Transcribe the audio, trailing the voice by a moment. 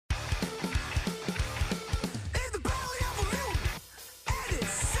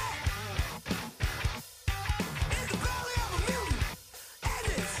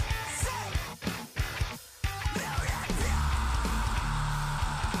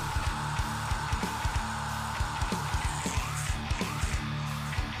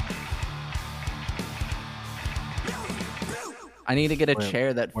I need to get a We're-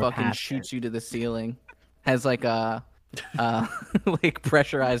 chair that we're fucking past shoots you to the ceiling. Has like a like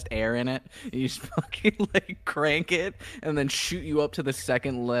pressurized air in it. You just fucking like crank it and then shoot you up to the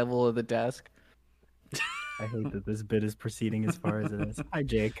second level of the desk. I hate that this bit is proceeding as far as it is. Hi,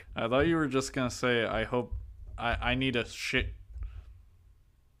 Jake. I thought you were just gonna say, I hope I need a shit.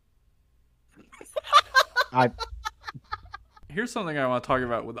 I Here's something I want to talk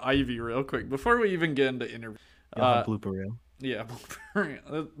about with Ivy real quick before we even get into interview. You'll have blooper reel. Yeah, blooper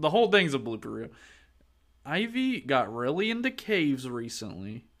reel. The whole thing's a blooper reel. Ivy got really into caves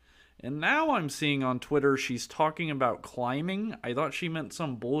recently, and now I'm seeing on Twitter she's talking about climbing. I thought she meant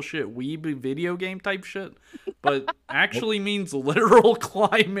some bullshit weeb video game type shit, but actually means literal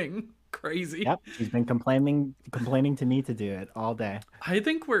climbing. Crazy. Yep, she's been complaining to me to do it all day. I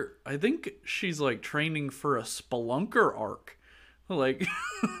think she's like training for a spelunker arc. Like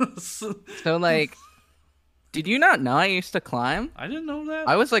So like, did you not know I used to climb? I didn't know that.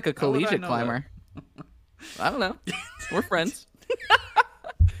 I was like a How would I collegiate know climber. I don't know. We're friends.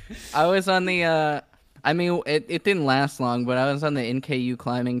 I was on the I mean it didn't last long, but I was on the NKU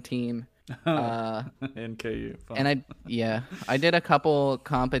climbing team. NKU. Fun. And I did a couple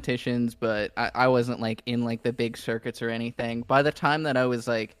competitions, but I wasn't like in like the big circuits or anything. By the time that I was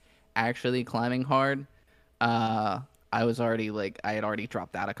like actually climbing hard, I was already like I had already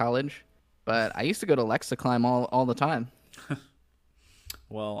dropped out of college. But I used to go to Lex to climb all the time.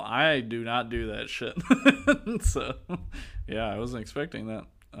 Well, I do not do that shit. So, yeah, I wasn't expecting that.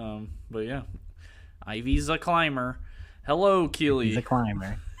 But yeah, Ivy's a climber. Hello, Kealy. He's a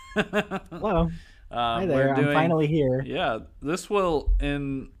climber. Hello. Hi We're there. I'm finally here. Yeah, this will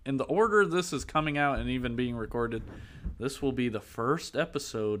in the order this is coming out and even being recorded. This will be the first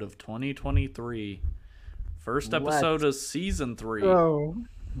episode of 2023. First episode of season 3. Oh.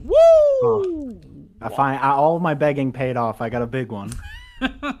 Woo! Oh. All of my begging paid off. I got a big one.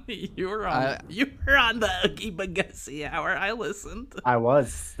 You were on the Oogie Boogie hour. I listened. I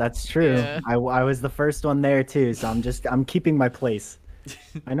was. That's true. Yeah. I was the first one there too. So I'm keeping my place.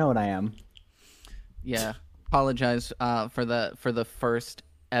 I know what I am. Yeah. Apologize for the first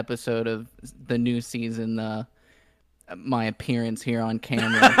episode of the new season. My appearance here on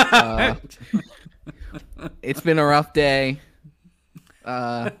camera. It's been a rough day.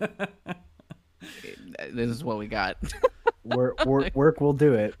 This is what we got. Work will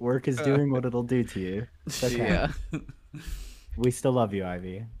do it. Work is doing what it'll do to you. It's okay. Yeah. We still love you,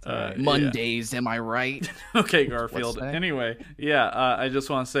 Ivy. It's all right. Mondays, am I right? Okay, Garfield. that? Anyway, yeah, I just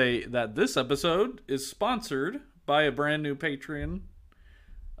want to say that this episode is sponsored by a brand new Patreon.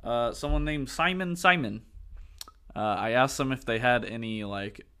 Someone named Simon. I asked them if they had any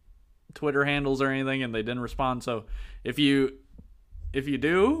like Twitter handles or anything, and they didn't respond. So if you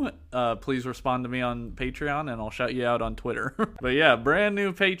do, please respond to me on Patreon, and I'll shout you out on Twitter. But yeah, brand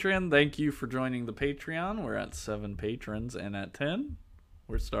new Patreon. Thank you for joining the Patreon. We're at 7 patrons, and at 10,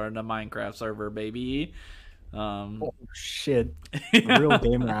 we're starting a Minecraft server, baby. Oh shit! Real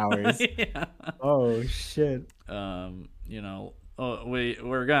gamer hours. Yeah. Oh shit! We're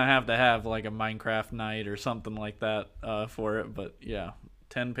gonna have like a Minecraft night or something like that for it. But yeah,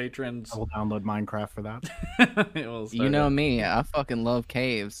 10 patrons. I will download Minecraft for that. You know me, I fucking love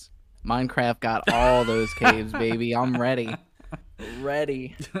caves. Minecraft got all those caves, baby. I'm ready.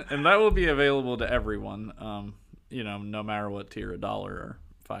 Ready. And that will be available to everyone. No matter what tier, $1 or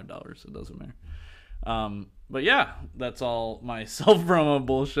 $5, it doesn't matter. But yeah, that's all my self-promo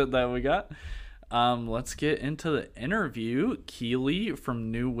bullshit that we got. Let's get into the interview. Kealy from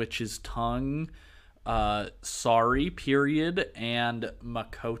New Witch's Tongue, Sorry, period, and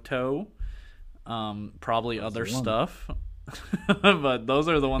Makoto. Probably That's other the one. stuff. But those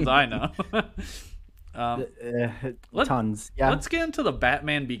are the ones I know. Tons. Yeah. Let's get into the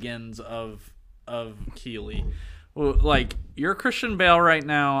Batman Begins of Kealy. Well, like, you're Christian Bale right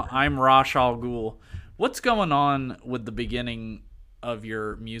now. I'm Ra's al Ghul. What's going on with the beginning of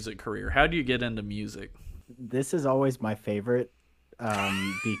your music career? How do you get into music? This is always my favorite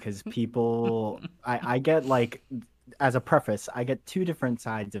because people, I get like, as a preface, I get two different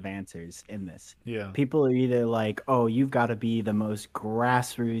sides of answers in this. Yeah. People are either like, oh, you've got to be the most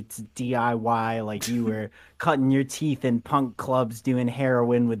grassroots DIY, like you were cutting your teeth in punk clubs doing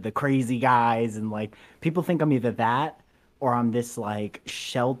heroin with the crazy guys. And like, people think I'm either that or I'm this like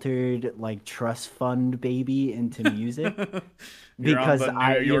sheltered, like trust fund baby into music. Because on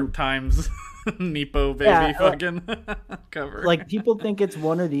the New York Times Nepo baby fucking cover. Like people think it's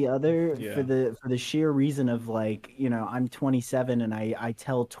one or the other Yeah. for the sheer reason of like, I'm 27 and I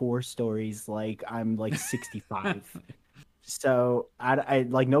tell tour stories like I'm like 65. So I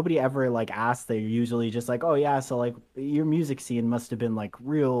like nobody ever like asked. They're usually just like, oh yeah, so like your music scene must have been like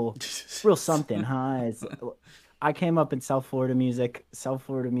real something, huh? I came up in South Florida music. South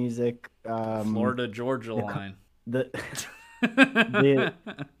Florida music. Florida Georgia The co- line. the the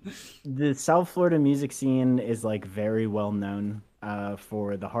the South Florida music scene is like very well known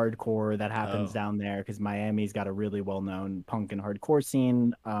for the hardcore that happens Oh, down there because Miami's got a really well known punk and hardcore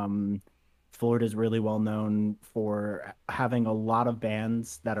scene. Florida's really well known for having a lot of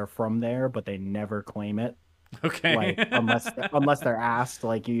bands that are from there, but they never claim it. okay. Like unless they're asked,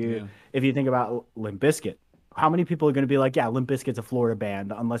 like you Yeah. if you think about Limp Bizkit, how many people are going to be like, yeah, Limp Bizkit's a Florida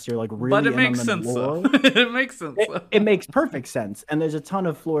band, unless you're like But really it in on makes the sense though. lore. It makes sense though. It makes perfect sense. And there's a ton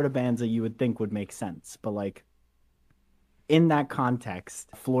of Florida bands that you would think would make sense. But like in that context,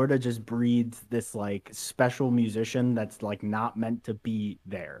 Florida just breeds this like special musician that's like not meant to be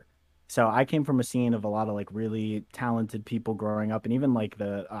there. So I came from a scene of a lot of like really talented people growing up. And even like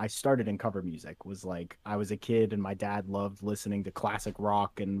I started in cover music was like I was a kid and my dad loved listening to classic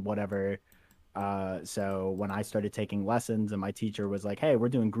rock and whatever. So when I started taking lessons and my teacher was like, "Hey, we're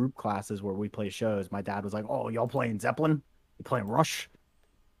doing group classes where we play shows," my dad was like, "Oh, y'all playing Zeppelin? You playing Rush?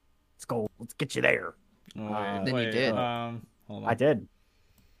 Let's go. Let's get you there." Wait, Then you wait. did. Hold I on. did.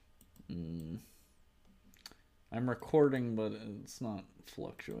 I'm recording, but it's not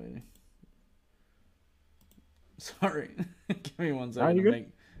fluctuating. Sorry. Give me one Are second you to good? make.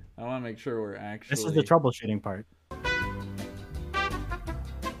 I want to make sure we're This is the actually. troubleshooting part.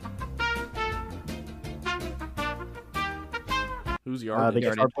 Who's The yardage?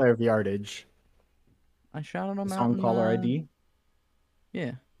 guitar player of the Yardage, I shouted the him out song in caller ID.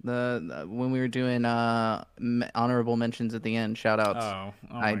 yeah. The when we were doing honorable mentions at the end, shout outs. Oh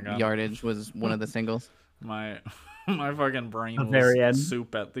I my god. Yardage was one of the singles. My my fucking The brain was very end.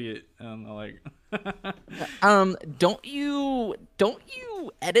 soup at the end. Like, Don't you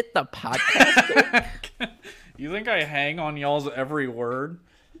edit the podcast? you think I hang on y'all's every word?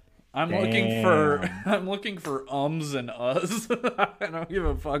 I'm looking for Damn. I'm looking for ums and us. I don't give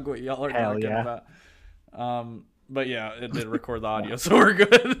a fuck what y'all are Hell talking yeah. about. But yeah, it did record the audio, so we're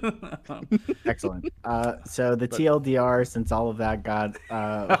good. Excellent. So the TLDR, since all of that got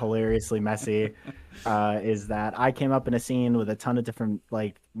hilariously messy, is that I came up in a scene with a ton of different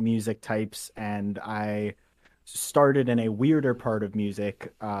like music types, and I started in a weirder part of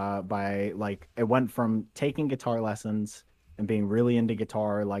music by like it went from taking guitar lessons and being really into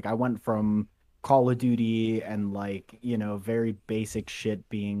guitar. Like I went from Call of Duty and like, very basic shit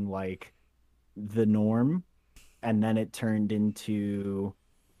being like the norm, and then it turned into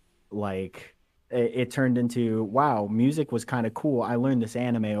like it turned into wow, music was kind of cool. I learned this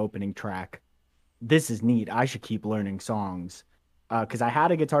anime opening track. This is neat. I should keep learning songs. Because I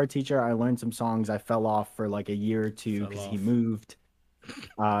had a guitar teacher, I learned some songs. I fell off for like a year or two Fell because he off. moved.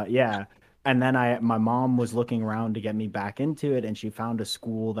 Yeah. And then my mom was looking around to get me back into it, and she found a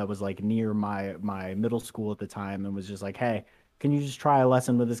school that was like near my middle school at the time, and was just like, "Hey, can you just try a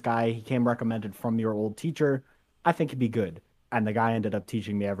lesson with this guy? He came recommended from your old teacher. I think he'd be good." And the guy ended up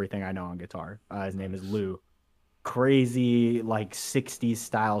teaching me everything I know on guitar. His name is Nice. Lou. Crazy like 60s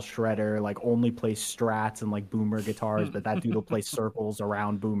style shredder, like only plays strats and like boomer guitars, but that dude will play circles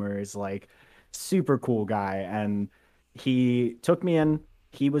around boomers, like super cool guy. And he took me in.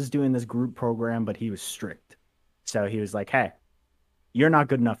 He was doing this group program, but he was strict. So he was like, "Hey, you're not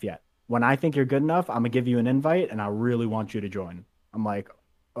good enough yet. When I think you're good enough, I'm gonna give you an invite and I really want you to join." I'm like,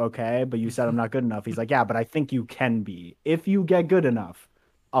 "Okay, but you said I'm not good enough." He's like, "Yeah, but I think you can be. If you get good enough,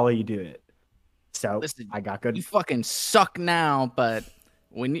 I'll let you do it." So Listen, I got you good. fucking suck now, but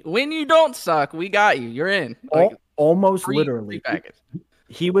when you don't suck, we got you. You're in. Like Almost free literally. package.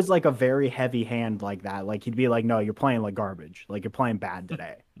 He was like a very heavy hand like that. Like he'd be like, "No, you're playing like garbage. Like you're playing bad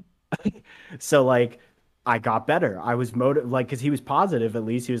today." So like I got better. I was like because he was positive at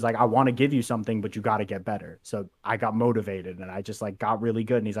least. He was like, "I want to give you something, but you got to get better." So I got motivated and I just like got really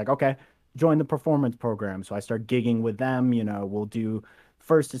good. And he's like, "Okay, join the performance program." So I start gigging with them. We'll do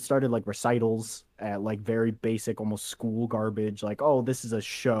first. It started like recitals at like very basic, almost school garbage. Like, "Oh, this is a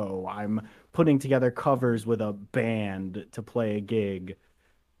show. I'm putting together covers with a band to play a gig."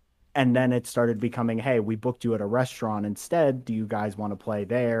 And then it started becoming, "Hey, we booked you at a restaurant instead. Do you guys want to play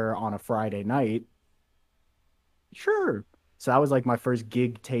there on a Friday night?" Sure. So that was like my first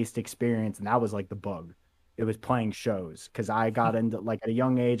gig taste experience, and that was like the bug. It was playing shows because I got into like at a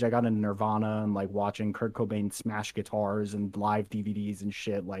young age, I got into Nirvana and like watching Kurt Cobain smash guitars and live DVDs and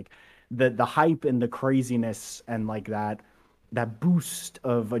shit. Like the hype and the craziness and like that that boost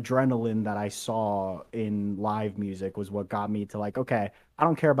of adrenaline that I saw in live music was what got me to like, okay, I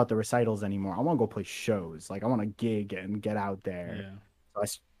don't care about the recitals anymore. I want to go play shows. Like I want to gig and get out there. Yeah.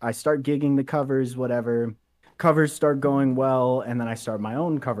 So I start gigging the covers, whatever. Covers start going well, and then I start my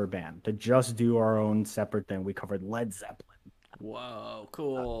own cover band to just do our own separate thing. We covered Led Zeppelin. Whoa,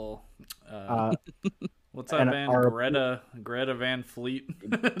 cool. Uh, What's that and band? our Greta Van Fleet.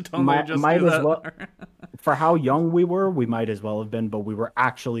 Don't they just might do as well that? for how young we were, we might as well have been, but we were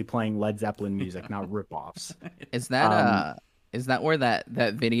actually playing Led Zeppelin music, not ripoffs. Is that Um, is that where that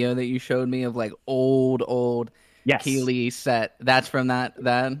video that you showed me of like old yes, Kealy set? That's from that.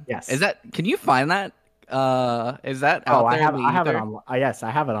 Is yes. that? Can you find that? Is that Oh, out there in the I have it ether? on. Yes, I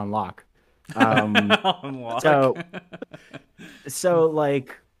have it on lock. Um, Unlock. so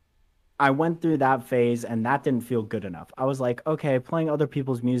like I went through that phase and that didn't feel good enough. I was like, okay, playing other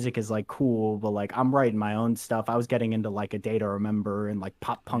people's music is like cool, but like I'm writing my own stuff. I was getting into like A Day to Remember and like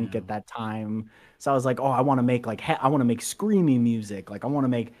pop punk Yeah. at that time. So I was like, oh, I want to make like I want to make screamy music. Like I want to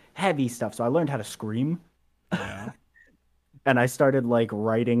make heavy stuff. So I learned how to scream Yeah. and I started like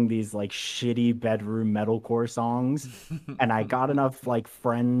writing these like shitty bedroom metalcore songs. And I got enough like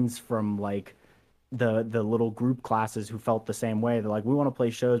friends from like the little group classes who felt the same way. They're like, we want to play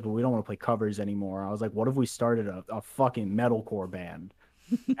shows, but we don't want to play covers anymore. I was like, what if we started a fucking metalcore band?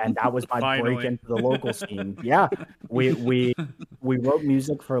 And that was my break Finally. into the local scene. Yeah, we we we wrote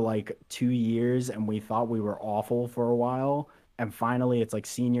music for like 2 years, and we thought we were awful for a while. And finally, it's like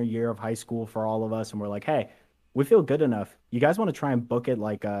senior year of high school for all of us, and we're like, hey, we feel good enough. You guys want to try and book it?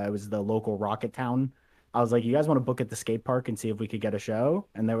 Like, it was the local Rocket Town. I was like, you guys want to book at the skate park and see if we could get a show?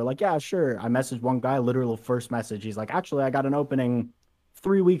 And they were like, yeah, sure. I messaged one guy, literal first message. He's like, actually, I got an opening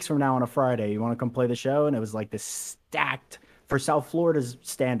 3 weeks from now on a Friday. You want to come play the show? And it was like this stacked, for South Florida's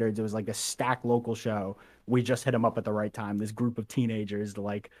standards, it was like a stacked local show. We just hit him up at the right time. This group of teenagers to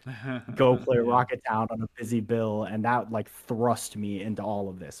like go play Yeah. Rocket Town on a busy bill, and that like thrust me into all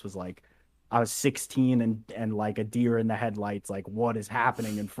of this. Was like I was 16 and like a deer in the headlights. Like what is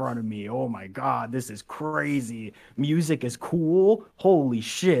happening in front of me? Oh my god, this is crazy. Music is cool. Holy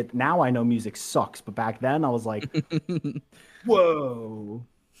shit! Now I know music sucks, but back then I was like, whoa.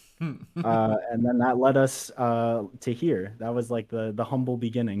 And then that led us to here. That was like the humble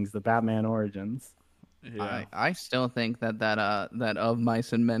beginnings, the Batman origins. Yeah. I still think that Of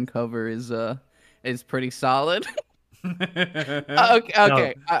Mice and Men cover is pretty solid. Okay, No,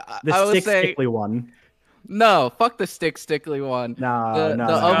 okay. the I would stick say stickly one. no. Fuck the stickly one. No, no, The Of no.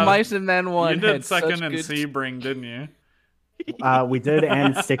 Scott, Mice and Men you one did had second such and good. Sebring, didn't you? We did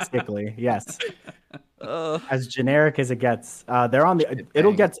and stick stickly. Yes, Uh, as generic as it gets. They're on the.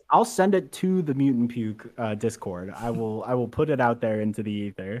 It'll dang. get. I'll send it to the Mutant Puke Discord. I will. I will put it out there into the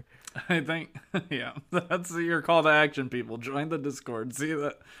ether. I think, yeah, that's your call to action, people. Join the Discord. See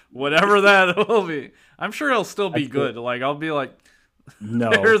that, whatever that will be. I'm sure it'll still be That's good. it. Like, I'll be like, No,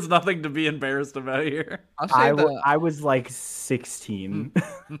 there's nothing to be embarrassed about here. I'll say the. I was like 16.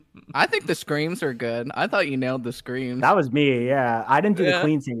 I think the screams are good. I thought you nailed the screams. That was me, yeah. I didn't do the Yeah.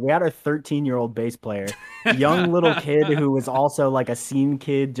 clean scene. We had our 13-year-old bass player, young little kid who was also like a scene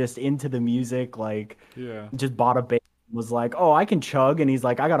kid, just into the music, like Yeah. just bought a bass, was like, oh, I can chug, and he's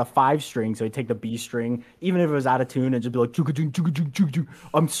like, I got a 5 string, so he'd take the B string, even if it was out of tune, and just be like, chugga chugga chugga chugga chugga.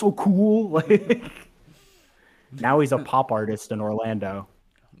 I'm so cool. Like now he's a pop artist in Orlando.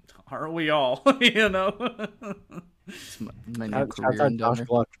 Aren't we all? You know? It's my new Shouts career out Josh endeavor.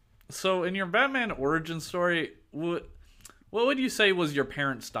 Gluck. So, in your Batman origin story, what would you say was your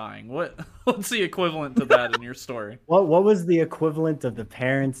parents dying? What's the equivalent to that in your story? What was the equivalent of the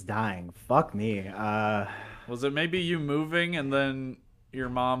parents dying? Fuck me. Was it maybe you moving and then your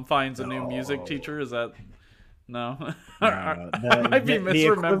mom finds a new music No. teacher? Is that no? No, I might be the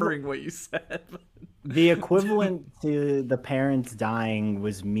misremembering what you said. The equivalent to the parents dying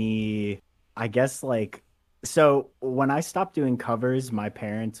was me, I guess, like, so when I stopped doing covers, my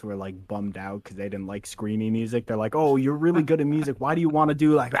parents were like bummed out because they didn't like screamy music. They're like, oh, you're really good at music. Why do you want to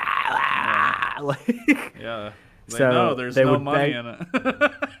do like, like, Yeah, they So know there's they no would money beg- in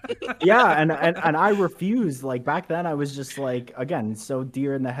it. yeah, and I refused. Like back then, I was just like, again, so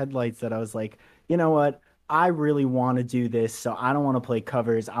deer in the headlights that I was like, you know what? I really want to do this, so I don't want to play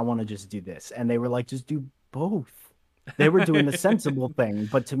covers. I want to just do this. And they were like, just do both. They were doing the sensible thing,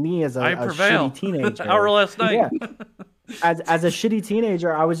 but to me, as a I prevail. shitty teenager, Our last night. yeah, as a shitty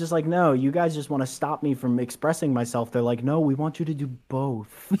teenager, I was just like, no, you guys just want to stop me from expressing myself. They're like, no, we want you to do both.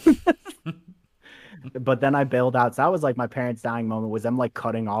 But then I bailed out. So that was like my parents' dying moment, was them like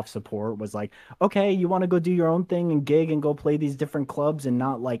cutting off support, was like, okay, you want to go do your own thing and gig and go play these different clubs and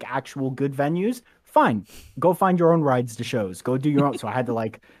not like actual good venues? fine, go find your own rides to shows. Go do your own. So I had to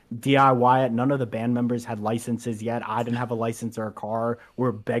like DIY it. None of the band members had licenses yet. I didn't have a license or a car.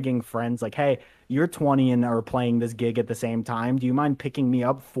 We're begging friends like, hey, you're 20 and are playing this gig at the same time. Do you mind picking me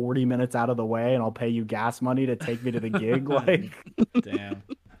up 40 minutes out of the way and I'll pay you gas money to take me to the gig? Like, Damn.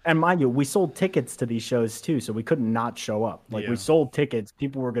 and mind you, we sold tickets to these shows too, so we couldn't not show up. Like Yeah. we sold tickets,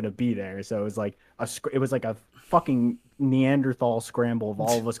 people were gonna be there, so it was like a fucking Neanderthal scramble of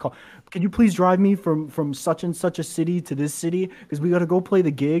all of us. Call, can you please drive me from such and such a city to this city because we got to go play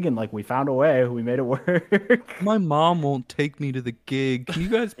the gig, and like we found a way, we made it work. My mom won't take me to the gig. Can you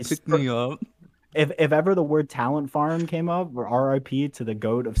guys pick me up? If ever the word talent farm came up, or RIP to the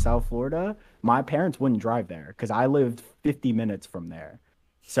goat of South Florida, my parents wouldn't drive there because I lived 50 minutes from there.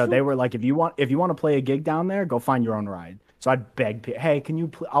 So they were like, if you want to play a gig down there, go find your own ride. So I'd beg, hey, can you?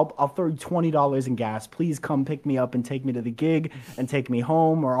 I'll throw you $20 in gas. Please come pick me up and take me to the gig and take me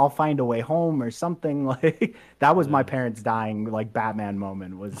home, or I'll find a way home or something. Like that was my parents' dying like Batman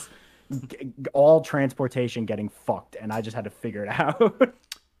moment was all transportation getting fucked, and I just had to figure it out.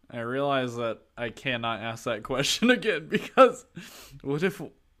 I realize that I cannot ask that question again because what if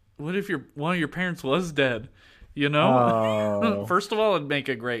one of your parents was dead? You know? Oh. First of all, it'd make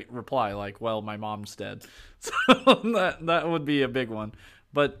a great reply, like, well, my mom's dead. So that would be a big one.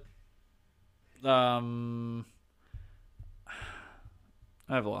 But I've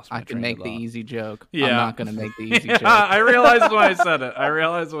lost my I can train make of the thought. easy joke. Yeah. I'm not gonna make the easy Yeah, joke. I realized when I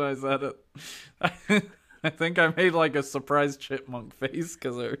said it. I think I made like a surprised chipmunk face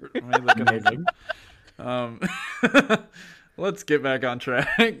because I made the connection. Let's get back on track.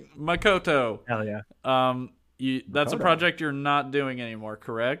 Makoto. Hell yeah. That's a Makoto. project you're not doing anymore,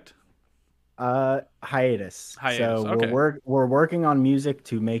 correct? Hiatus. Hiatus, So okay. we're working on music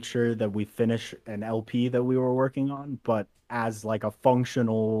to make sure that we finish an LP that we were working on, but as like a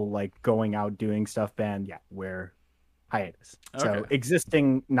functional, like going out doing stuff band, yeah, we're hiatus. So Okay.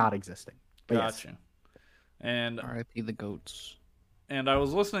 existing, not existing. But yes. Gotcha. And R.I.P. the goats. I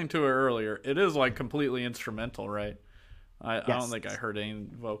was listening to it earlier. It is like completely instrumental, right? I don't Yes. think I heard any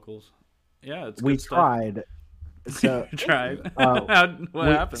vocals. Yeah, it's We good stuff. tried. So You tried. What we-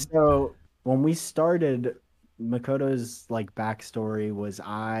 happened? So when we started, Makoto's like backstory was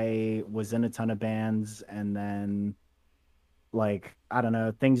I was in a ton of bands, and then like I don't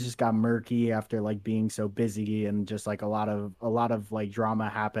know, things just got murky after like being so busy, and just like a lot of like drama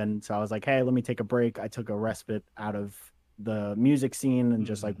happened. So I was like, hey, let me take a break. I took a respite out of the music scene and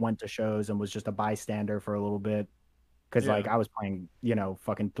just like went to shows and was just a bystander for a little bit. Because like Yeah. I was playing,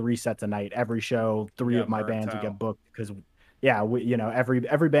 fucking 3 sets a night every show. Three Yeah, of my burnt bands would out. get booked because, yeah,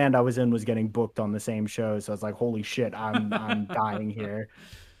 every band I was in was getting booked on the same show. So it's like, holy shit, I'm dying here.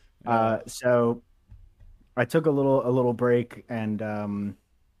 So I took a little break, and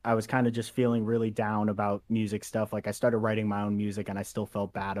I was kind of just feeling really down about music stuff. Like I started writing my own music, and I still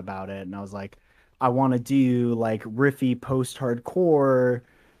felt bad about it. And I was like, I want to do like riffy post-hardcore,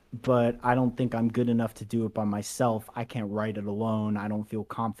 but I don't think I'm good enough to do it by myself. I can't write it alone. I don't feel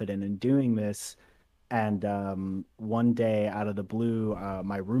confident in doing this. And one day, out of the blue,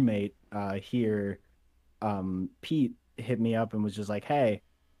 my roommate here, Pete, hit me up and was just like, "Hey,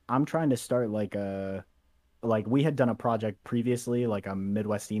 I'm trying to start like we had done a project previously, like a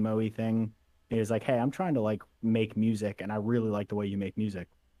Midwest emo-y thing. He was like, "Hey, I'm trying to like make music, and I really like the way you make music.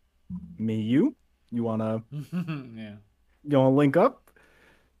 You wanna Yeah. you wanna link up?"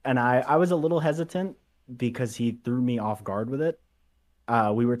 And I was a little hesitant because he threw me off guard with it.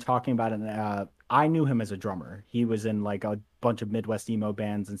 We were talking about it. I knew him as a drummer. He was in like a bunch of Midwest emo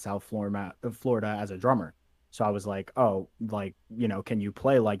bands in South Florida as a drummer. So I was like, oh, like, can you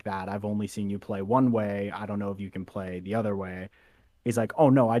play like that? I've only seen you play one way. I don't know if you can play the other way. He's like, oh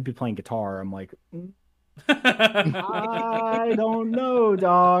no, I'd be playing guitar. I'm like, I don't know,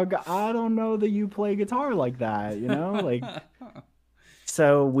 dog. I don't know that you play guitar like that, Like,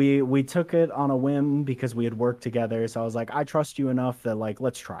 so we took it on a whim because we had worked together. So I was like, I trust you enough that like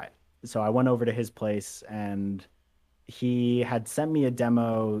let's try it. So I went over to his place, and he had sent me a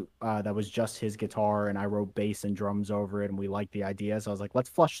demo that was just his guitar, and I wrote bass and drums over it, and we liked the idea. So I was like, let's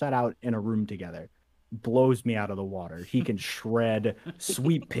flush that out in a room together. Blows me out of the water. He can shred,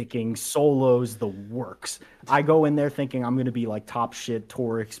 sweep picking, solos, the works. I go in there thinking I'm gonna be like top shit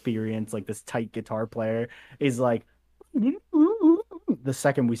tour experience, like this tight guitar player. Is like the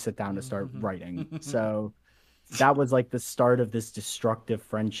second we sit down to start writing. So that was like the start of this destructive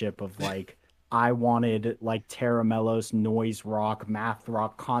friendship of like I wanted like Terra Mellos, noise rock, math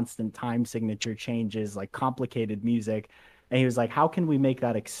rock, constant time signature changes, like complicated music. And he was like, how can we make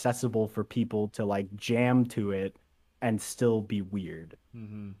that accessible for people to like jam to it and still be weird.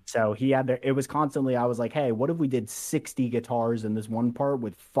 Mm-hmm. So he had to, it was constantly, I was like, hey, what if we did 60 guitars in this one part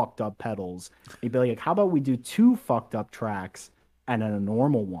with fucked up pedals? He'd be like, how about we do 2 fucked up tracks and then a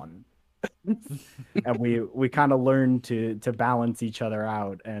normal one? And we kind of learned to balance each other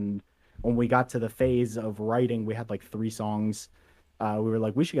out. And when we got to the phase of writing, we had like 3 songs. We were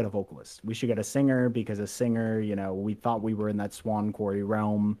like, we should get a vocalist. We should get a singer because a singer, we thought we were in that Swan Quarry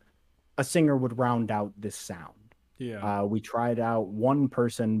realm. A singer would round out this sound. Yeah. We tried out one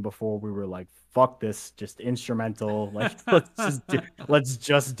person before we were like, fuck this, just instrumental. Like let's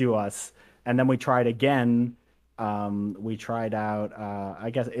just do us. And then we tried again. We tried out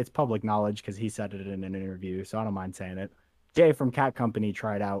I guess it's public knowledge because he said it in an interview, so I don't mind saying it. Jay from Cat Company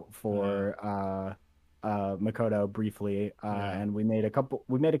tried out for Makoto briefly, and we made a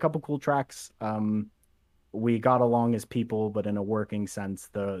couple cool tracks. We got along as people, but in a working sense,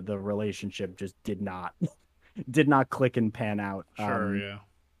 the relationship just did not click and pan out. Sure. Yeah.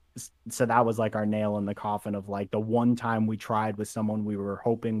 So that was like our nail in the coffin of like the one time we tried with someone we were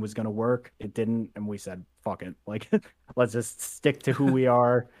hoping was going to work. It didn't. And we said, fuck it. Like, let's just stick to who we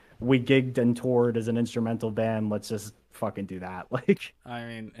are. We gigged and toured as an instrumental band. Let's just fucking do that. Like, I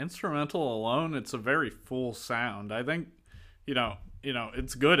mean, instrumental alone, it's a very full sound. I think,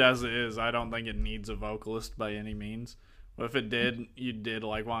 it's good as it is. I don't think it needs a vocalist by any means. But if it did, you did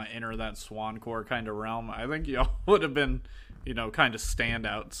like want to enter that swancore kind of realm. I think y'all would have been, kind of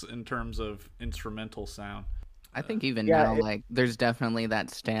standouts in terms of instrumental sound. I think even Yeah, now, like, there's definitely that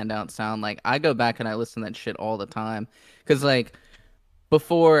standout sound. Like, I go back and I listen to that shit all the time. Because, like,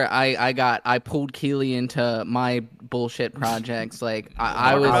 before I pulled Kealy into my bullshit projects, like,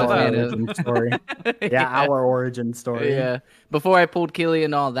 I was about a that. fan of. origin story. Yeah, our origin story. Yeah. Before I pulled Kealy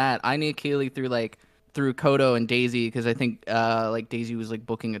and all that, I knew Kealy through Kodo and Daisy because I think like Daisy was like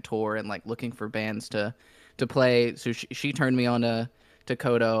booking a tour and like looking for bands to play. So she turned me on to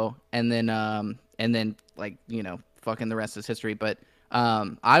Kodo and then like fucking the rest is history. But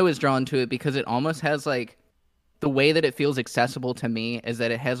I was drawn to it because it almost has like the way that it feels accessible to me is that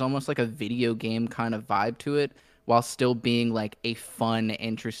it has almost like a video game kind of vibe to it while still being like a fun,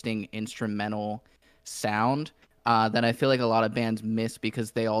 interesting instrumental sound. That I feel like a lot of bands miss because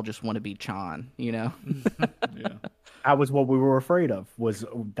they all just want to be Chan, Yeah. That was what we were afraid of.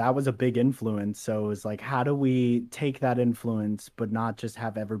 That was a big influence. So it was like, how do we take that influence, but not just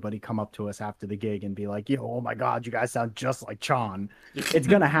have everybody come up to us after the gig and be like, "Yo, oh my God, you guys sound just like Chan." It's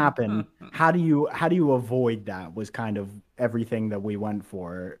gonna happen. How do you avoid that? Was kind of everything that we went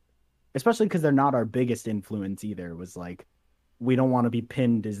for, especially because they're not our biggest influence either. It was like, we don't want to be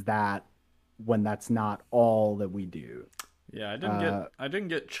pinned as that when that's not all that we do. Yeah, I didn't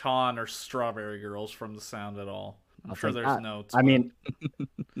get Chan or Strawberry Girls from the sound at all. I'm I'll sure take there's that. notes. I but- mean,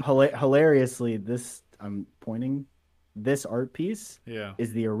 hilariously, I'm pointing. This art piece yeah.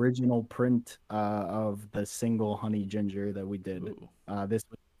 is the original print of the single Honey Ginger that we did. Ooh. This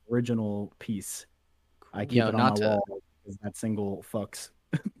was the original piece. I keep Yo, it on not my to- wall because that single fucks.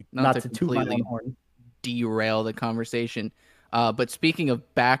 not to to toot my completely own horn. derail the conversation. But speaking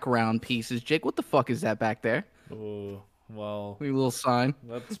of background pieces, Jake, what the fuck is that back there? Ooh, well, A little sign.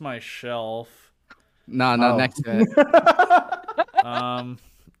 that's my shelf. Nah, not Oh. next to it.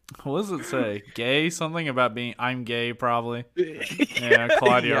 What does it say? Gay? Something about being I'm gay, probably. Yeah,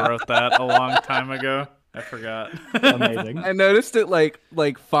 Claudia Yeah. wrote that a long time ago. I forgot. Amazing. I noticed it like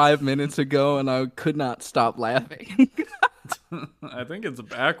 5 minutes ago, and I could not stop laughing. I think it's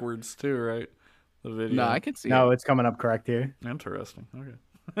backwards too, right? The video. No, I can see No, it. it's coming up correct here. Interesting.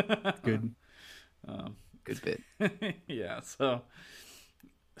 Okay. Good. Good bit. Yeah. So,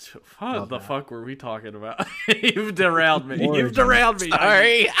 what Love the that. fuck were we talking about? You've derailed me. Origin. You've derailed me.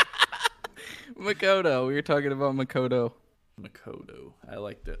 Sorry. Makoto. We were talking about Makoto. Makoto. I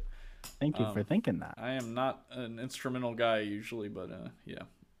liked it. Thank you for thinking that. I am not an instrumental guy usually, but yeah.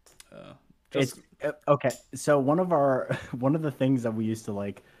 Just It's okay. So one of the things that we used to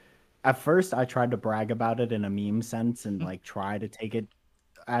like, at first I tried to brag about it in a meme sense and like try to take it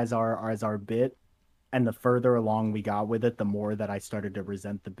as our bit. And the further along we got with it, the more that I started to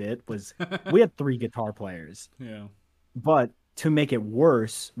resent the bit was we had 3 guitar players. yeah. But to make it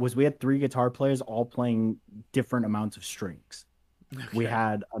worse was we had 3 guitar players all playing different amounts of strings. We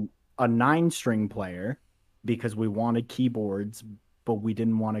had a 9-string player because we wanted keyboards, but we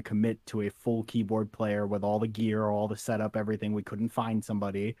didn't want to commit to a full keyboard player with all the gear, all the setup, everything. We couldn't find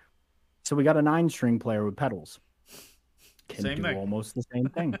somebody. So we got a 9-string player with pedals. Can Same do thing. almost the same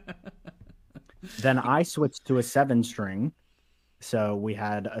thing. Then I switched to a 7-string. So we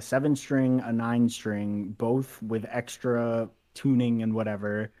had a 7-string, a 9-string, both with extra tuning and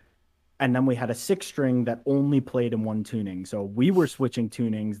whatever. And then we had a six string that only played in one tuning. So we were switching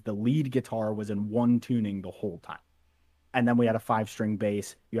tunings. The lead guitar was in one tuning the whole time. And then we had a five string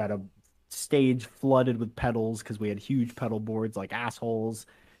bass. You had a stage flooded with pedals because we had huge pedal boards like assholes.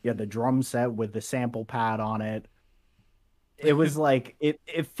 You had the drum set with the sample pad on it. It was like it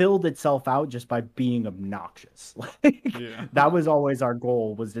filled itself out just by being obnoxious. Like Yeah. that was always our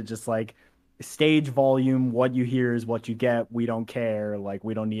goal, was to just like stage volume, what you hear is what you get. We don't care. Like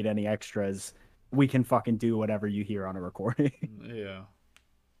we don't need any extras. We can fucking do whatever you hear on a recording. Yeah.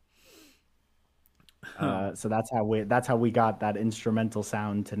 So that's how we got that instrumental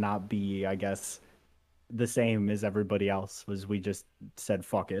sound to not be, I guess, the same as everybody else. Was we just said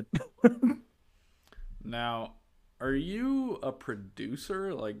fuck it. Now, are you a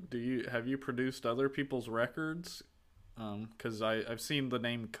producer? Like, have you produced other people's records? Because I've seen the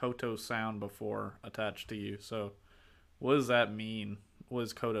name Koto Sound before attached to you. So, what does that mean? What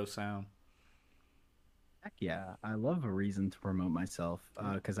is Koto Sound? Heck yeah, I love a reason to promote myself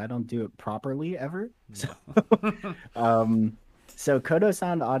because I don't do it properly ever. So, Yeah. um, so Kodo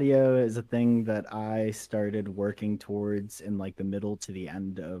Sound Audio is a thing that I started working towards in like the middle to the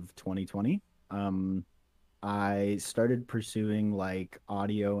end of 2020. Um, I started pursuing like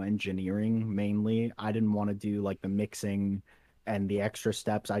audio engineering mainly. I didn't want to do like the mixing and the extra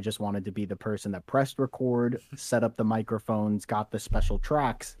steps. I just wanted to be the person that pressed record, set up the microphones, got the special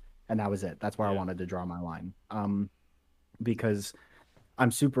tracks, and that was it. That's where I Yeah. wanted to draw my line. Because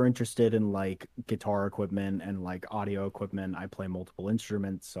I'm super interested in like guitar equipment and like audio equipment. I play multiple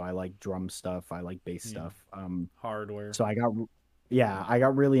instruments, so I like drum stuff, I like bass Yeah. stuff. Hardware. So yeah, I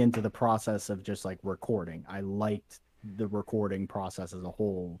got really into the process of just like recording. I liked the recording process as a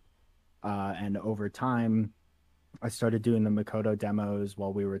whole. And over time, I started doing the Makoto demos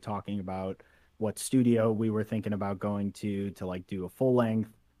while we were talking about what studio we were thinking about going to like do a full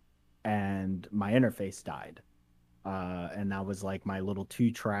length, and my interface died. And that was like my little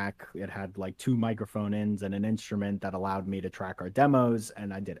two track. It had like two microphone ins and an instrument that allowed me to track our demos,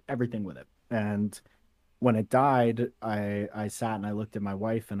 and I did everything with it. And when it died, I sat and I looked at my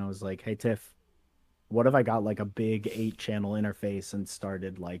wife and I was like, "Hey Tiff, what if I got like a big 8 channel interface and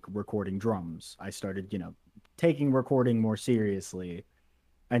started like recording drums?" I started, taking recording more seriously.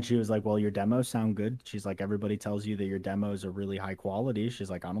 And she was like, "Well, your demos sound good." She's like, "Everybody tells you that your demos are really high quality." She's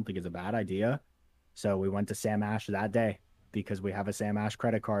like, "I don't think it's a bad idea." So we went to Sam Ash that day because we have a Sam Ash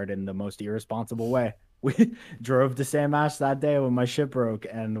credit card in the most irresponsible way. We drove to Sam Ash that day when my shit broke,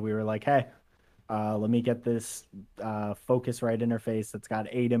 and we were like, "Hey, let me get this Focusrite interface that's got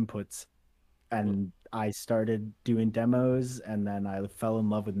 8 inputs." Well, And I started doing demos, and then I fell in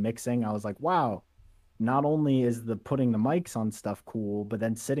love with mixing. I was like, wow, not only is the putting the mics on stuff cool, but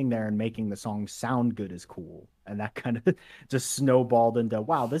then sitting there and making the song sound good is cool. And that kind of just snowballed into,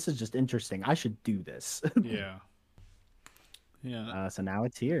 wow, this is just interesting. I should do this. yeah. Yeah. So now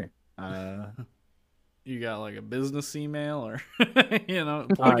it's here. Uh, You got like a business email or, plug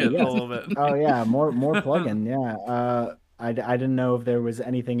it a yes. little bit. Oh yeah, more plugin. Yeah. I didn't know if there was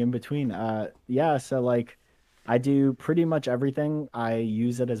anything in between. Yeah. So like, I do pretty much everything. I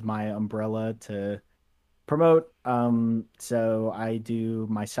use it as my umbrella to promote. So I do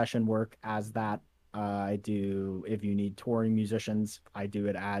my session work as that. I do, if you need touring musicians, I do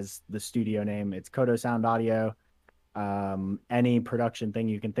it as the studio name. It's Kodo Sound Audio. Any production thing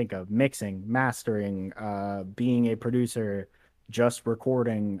you can think of, mixing, mastering, being a producer, just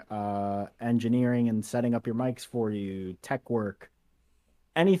recording, engineering and setting up your mics for you, tech work,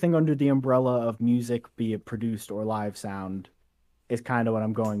 anything under the umbrella of music, be it produced or live sound, is kind of what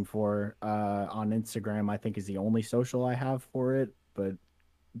I'm going for. On Instagram, I think is the only social I have for it, but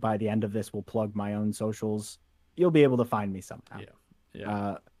by the end of this, we'll plug my own socials. You'll be able to find me somehow. Yeah. Yeah.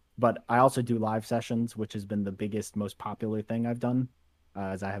 Uh, but I also do live sessions, which has been the biggest, most popular thing I've done.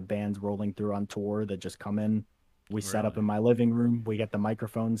 As I have bands rolling through on tour that just come in. We set up Really. in my living room. We get the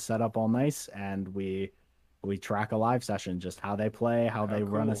microphones set up all nice, and we track a live session, just how they play, how How they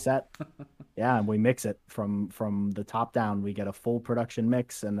run a cool. set. Yeah, and we mix it from the top down. We get a full production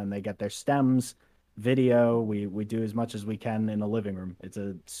mix, and then they get their stems, video. We do as much as we can in a living room. It's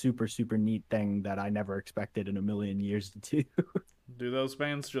a super super neat thing that I never expected in a million years to do. Do those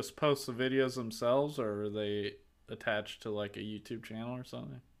bands just post the videos themselves or are they attached to like a YouTube channel or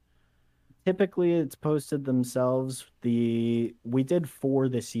something? Typically, it's posted themselves. We did 4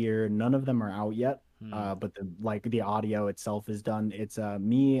 this year. None of them are out yet. Hmm. But the audio itself is done. It's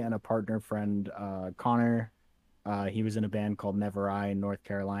me and a partner friend, Connor. He was in a band called Never I in North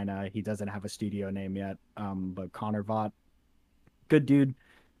Carolina. He doesn't have a studio name yet. But Connor Vaught, good dude.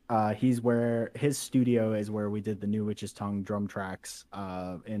 He's where his studio is where we did the New Witch's Tongue drum tracks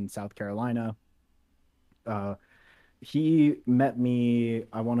in South Carolina. Uh, he met me,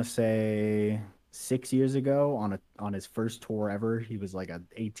 I want to say 6 years ago on his first tour ever. He was like an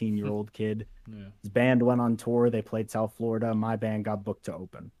 18-year-old kid. Yeah. His band went on tour. They played South Florida. My band got booked to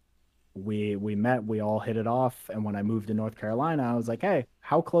open. We met, we all hit it off, and when I moved to North Carolina, I was like, "Hey,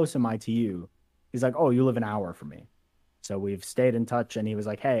 how close am I to you?" He's like, "Oh, you live an hour from me." So we've stayed in touch, and he was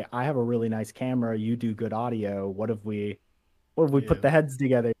like, "Hey, I have a really nice camera. You do good audio. What if we put Yeah. the heads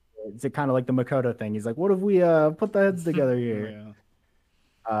together?" It's kind of like the Makoto thing. He's like, "What if we put the heads together here?" Yeah.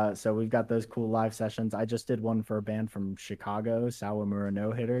 So we've got those cool live sessions. I just did one for a band from Chicago, Sawamura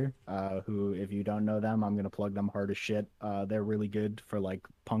No Hitter, who, if you don't know them, I'm gonna plug them hard as shit. They're really good for like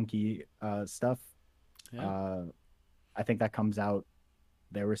punky stuff. Yeah. Uh, I think that comes out.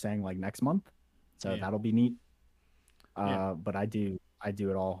 They were saying like next month, so Yeah. that'll be neat. Yeah. But I do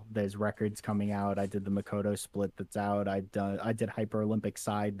it all. There's records coming out. I did the Makoto split that's out. I did Hyper Olympic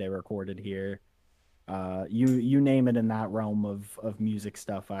Side. They recorded here. You name it in that realm of music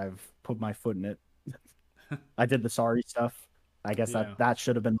stuff, I've put my foot in it. I did the Sorry stuff. I guess that Yeah. that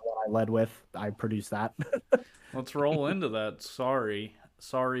should have been the one I led with. I produced that. Let's roll into that. Sorry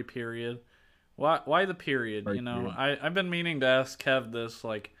period. Why the period? Sorry, period. I've been meaning to ask Kev this.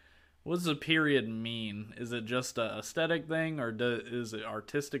 Like, what does the period mean? Is it just a aesthetic thing, or is it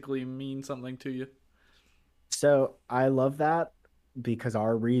artistically mean something to you? So I love that because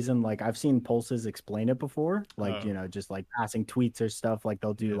our reason, like I've seen Pulses explain it before, like Oh, just like passing tweets or stuff, like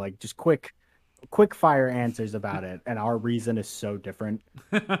they'll do yeah. like just quick fire answers about it, and our reason is so different.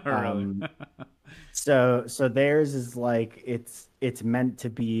 Really? Um, so theirs is like it's meant to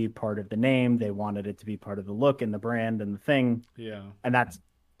be part of the name. They wanted it to be part of the look and the brand and the thing, Yeah. and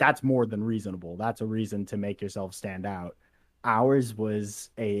that's more than reasonable. That's a reason to make yourself stand out. Ours was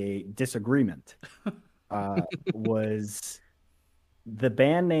a disagreement. Uh, was the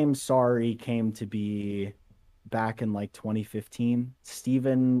band name Sorry came to be back in like 2015.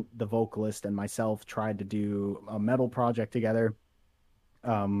 Steven, the vocalist, and myself tried to do a metal project together.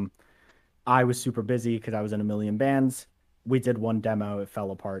 Um, I was super busy because I was in a million bands. We did one demo, it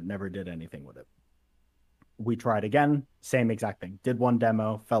fell apart, never did anything with it. We tried again, same exact thing. Did one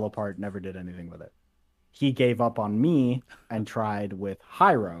demo, fell apart, never did anything with it. He gave up on me and tried with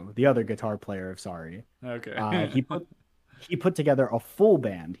Hyro, the other guitar player of Sorry. Uh, Okay. he put he put together a full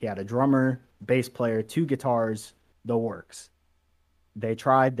band. He had a drummer, bass player, two guitars, the works. They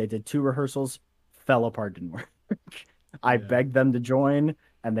tried, they did two rehearsals, fell apart, didn't work. I Yeah. begged them to join,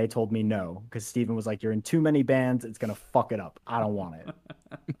 and they told me no because Steven was like, "You're in too many bands. It's gonna fuck it up. I don't want it."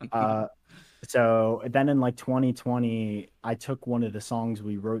 Uh, so then in like 2020, I took one of the songs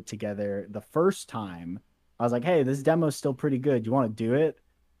we wrote together the first time. I was like, "Hey, this demo's still pretty good. You want to do it?"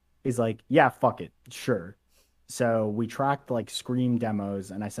 He's like, "Yeah, fuck it, sure." So we tracked like Scream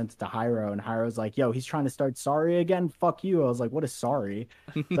demos, and I sent it to Hyro, and Hyro's like, "Yo, he's trying to start Sorry again. Fuck you." I was like, "What is Sorry?"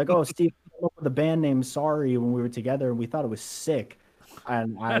 It's like, "Oh, Steve came up with the band name Sorry when we were together, and we thought it was sick."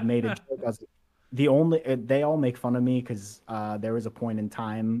 And I made a joke. I was like, they all make fun of me because there was a point in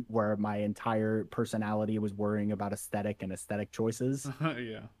time where my entire personality was worrying about aesthetic and aesthetic choices.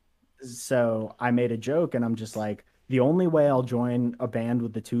 Yeah. So I made a joke, and I'm just like, the only way I'll join a band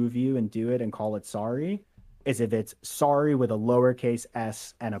with the two of you and do it and call it Sorry is if it's Sorry with a lowercase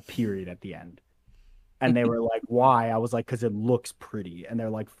s and a period at the end. And they were like, "Why?" I was like, "Because it looks pretty." And they're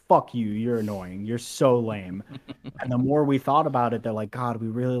like, "Fuck you, you're annoying, you're so lame." And the more we thought about it, they're like, "God, we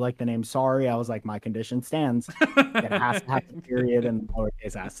really like the name Sorry." I was like, "My condition stands. It has to have a period and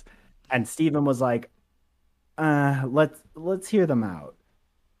lowercase s." And Steven was like, let's hear them out."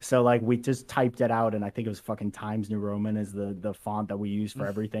 So like we just typed it out, and I think it was fucking Times New Roman is the font that we use for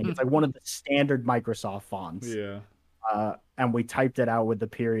everything. It's like one of the standard Microsoft fonts. Yeah. And we typed it out with the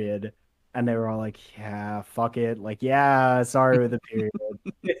period, and they were all like, "Yeah, fuck it." Like, "Yeah, sorry with the period."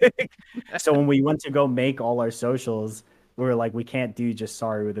 So when we went to go make all our socials, we were like, "We can't do just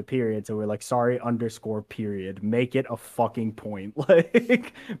sorry with a period." So we're like, "Sorry underscore period." Make it a fucking point.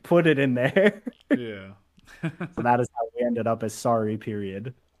 Like, put it in there. Yeah. So that is how we ended up as sorry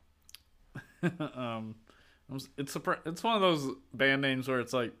period. um, it's one of those band names where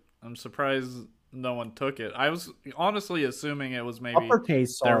it's like I'm surprised no one took it. I was honestly assuming it was maybe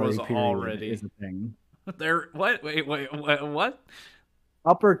Uppercase there was sorry period is already a thing. there. What? Wait, what?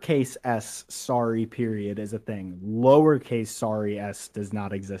 Uppercase S sorry period is a thing. Lowercase sorry S does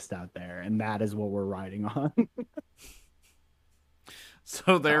not exist out there, and that is what we're riding on.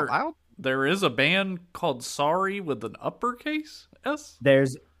 So So I'll there is a band called Sorry with an uppercase S.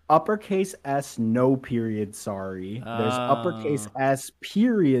 There's uppercase S, no period, sorry. There's uppercase S,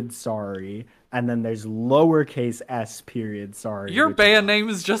 period, sorry. And then there's lowercase s, period, sorry. Your band name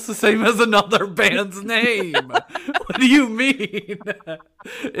is just the same as another band's name. What do you mean?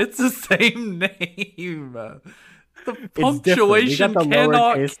 It's the same name. The punctuation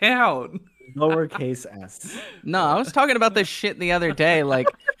cannot count. Lowercase s. No, I was talking about this shit the other day, like,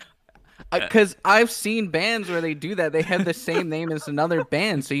 because I've seen bands where they do that. They have the same name as another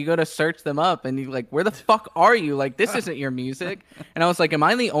band, so you go to search them up, and you're like, "Where the fuck are you? Like, this isn't your music." And I was like, "Am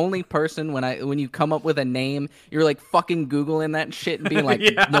I the only person when you come up with a name, you're like fucking Googling that shit and being like,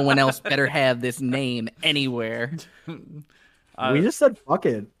 Yeah. no one else better have this name anywhere." We just said fuck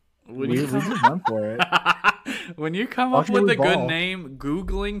it. We just went for it. When you come up with a good name,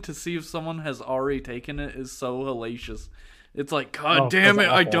 Googling to see if someone has already taken it is so hellacious. It's like, God damn it,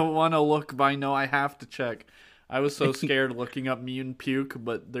 I don't want to look, but I know I have to check. I was so scared looking up mutant puke,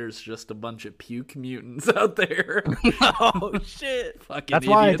 but there's just a bunch of puke mutants out there. Oh, shit. Fucking That's idiots.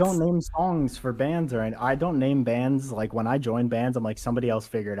 why I don't name songs for bands, or I don't name bands. Like, when I join bands, I'm like, somebody else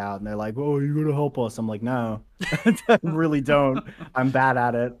figured it out, and they're like, oh, you're going to help us. I'm like, no, I really don't. I'm bad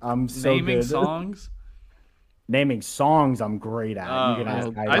at it. I'm so Naming good. songs? Naming songs, I'm great at. You can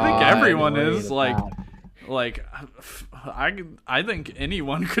ask I think everyone great is, at like... that. Like, I think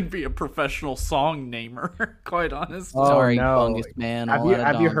anyone could be a professional song namer. Quite honest. Oh, Sorry, no. fungus man.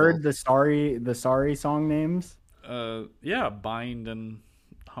 Have you heard the sorry song names? Yeah, Bind and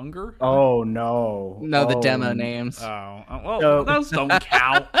Hunger. Oh no, No, the demo names. Oh, well, So- those don't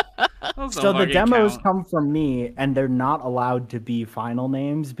count. Those So don't the fucking demos count. come from me, and they're not allowed to be final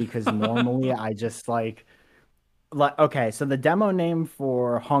names because normally I just like okay. So the demo name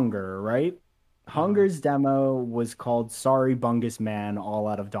for Hunger, right? Hunger's demo was called "Sorry Bungus Man," all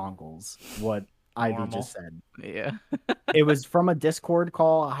out of dongles. What Ivy Normal. just said. Yeah. It was from a Discord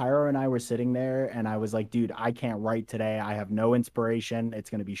call. Hyro and I were sitting there, and I was like, dude, I can't write today. I have no inspiration. It's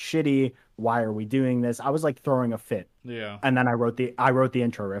gonna be shitty. Why are we doing this? I was like throwing a fit. Yeah. And then I wrote the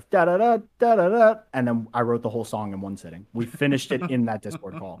intro riff, da da da da da da, and then I wrote the whole song in one sitting. We finished it in that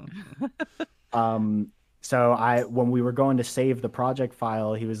Discord call. So when we were going to save the project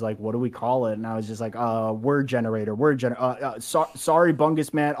file, he was like, "What do we call it?" And I was just like, word generator, sorry,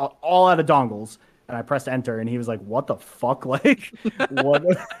 Bungus Man, all out of dongles." And I pressed enter, and he was like, "What the fuck? Like, what?"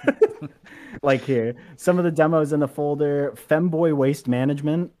 Like, here, some of the demos in the folder, Femboy Waste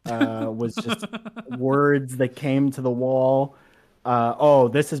Management was just words that came to the wall. Oh,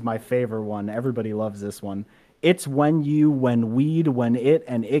 this is my favorite one. Everybody loves this one. It's when weed, when it,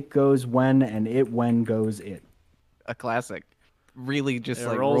 and it goes when, and it when goes it. A classic. Really just It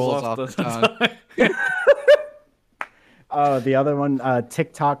like rolls off the tongue. Oh, the other one,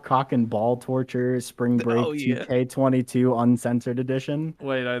 TikTok Cock and Ball Torture, Spring Break Oh, yeah. 2K22 Uncensored Edition.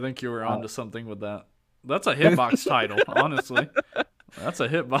 Wait, I think you were onto something with that. That's a hitbox title, honestly. That's a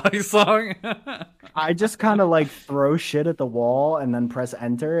hitbox song. I just kind of like throw shit at the wall and then press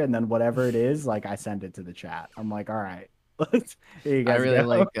enter, and then whatever it is, like I send it to the chat. I'm like, all right, here you guys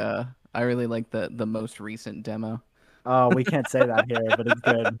I really like the most recent demo. Oh, we can't say that here, but it's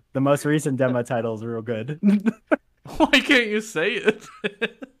good. The most recent demo title is real good. Why can't you say it?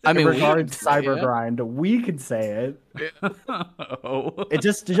 I mean, In regards to we can say cyber it. grind, we could say it. Oh. It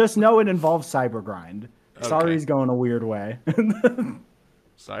just know it involves cyber grind. Sorry's going a weird way.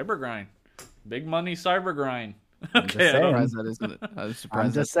 Cyber grind. Big money cyber grind. I'm just Okay, I don't- saying. I'm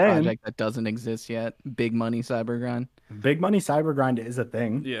surprised just that's a saying. project that doesn't exist yet. Big money cyber grind. Big money cyber grind is a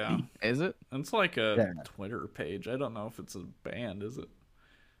thing. Yeah. Is it? It's like a Yeah. Twitter page. I don't know if it's a band, is it?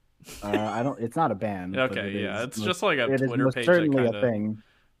 I don't. It's not a band. but Okay, it yeah. is It's most- just like a it is Twitter most page certainly that a thing.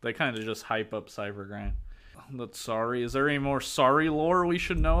 they kind of just hype up cyber grind. That's sorry. Is there any more sorry lore we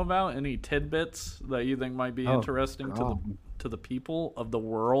should know about? Any tidbits that you think might be interesting to the people of the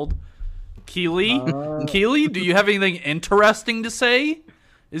world? Kealy, Kealy, do you have anything interesting to say?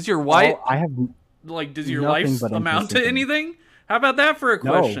 Is your wife I have. does your nothing life but amount to interesting anything? How about that for a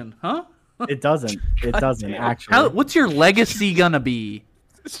No. question, huh? It doesn't. It doesn't actually. What's your legacy gonna be?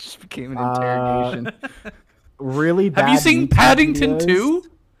 This just became an interrogation. Really bad. Have you seen YouTube Paddington videos.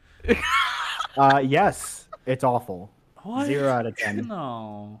 2? Yes, it's awful. What? 0 out of 10.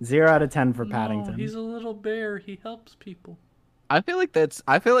 No. 0 out of 10 for No, Paddington. he's a little bear. He helps people. I feel like that's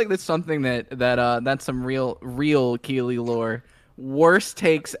something that's some real Kealy lore. Worst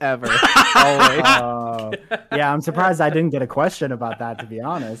takes ever. Always. Yeah, I'm surprised I didn't get a question about that, to be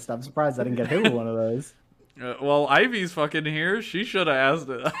honest. I'm surprised I didn't get hit with one of those. Well, Ivy's fucking here. She should have asked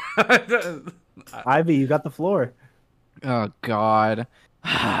it. Ivy, you got the floor. Oh God.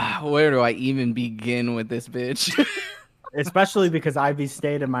 Where do I even begin with this bitch? Especially because Ivy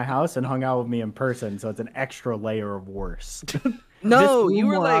stayed in my house and hung out with me in person, so it's an extra layer of worse. This No, you room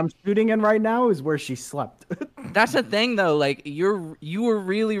were where like, I'm shooting in right now is where she slept. that's the thing though. Like you were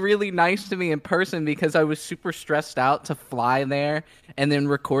really really nice to me in person because I was super stressed out to fly there and then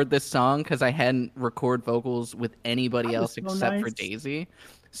record this song because I hadn't record vocals with anybody That was else so except for nice. Daisy.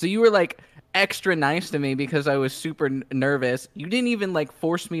 So you were like extra nice to me because I was super nervous. You didn't even like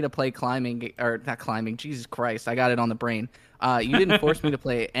force me to play or not climbing. Jesus Christ, I got it on the brain. You didn't force me to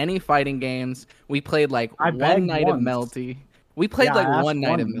play any fighting games. We played like I one begged night of once. Melty. We played Yeah, like I asked one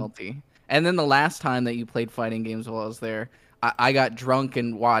night of one. Melty. And then the last time that you played fighting games while I was there, I got drunk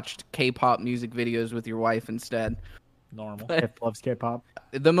and watched K-pop music videos with your wife instead. Normal. But If loves K-pop.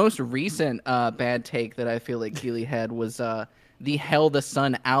 the most recent bad take that I feel like Kealy had was the Hell the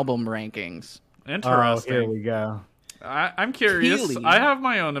Sun album rankings. Oh, here Interesting. we go. I'm curious. I Kealy, have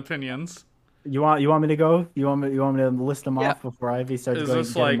my own opinions. You want me to go? You want me to list them yeah, off before Ivy starts Is going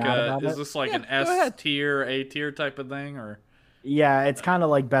this getting like mad about it? an go S ahead. tier, A tier type of thing, or? Yeah, it's kind of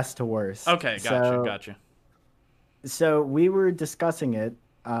like best to worst. Okay, So gotcha. So we were discussing it.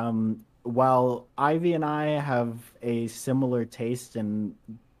 While Ivy and I have a similar taste in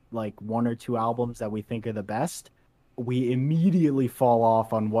like one or two albums that we think are the best, we immediately fall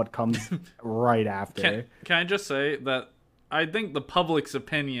off on what comes right Can after. can I just say that I think the public's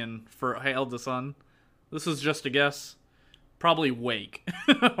opinion for Hail the Sun, this is just a guess, probably Wake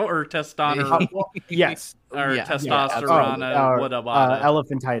or Testosterone Well, yes, or Yeah, yeah. Testosterone,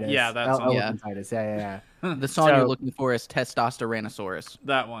 Elephantitis. Yeah, that song. Yeah. Elephantitis. Yeah. The song you're So looking for is Testosteranosaurus.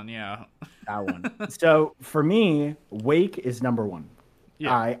 That one, yeah. that one. So for me, Wake is number one.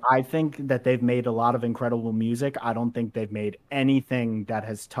 Yeah. I think that they've made a lot of incredible music. I don't think they've made anything that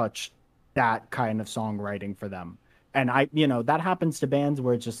has touched that kind of songwriting for them. And that happens to bands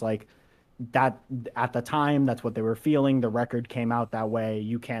where it's just like that at the time, that's what they were feeling. The record came out that way.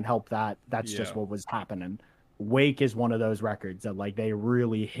 You can't help that. That's Yeah. just what was happening. Wake is one of those records that like they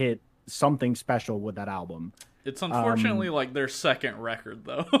really hit something special with that album. It's unfortunately like their second record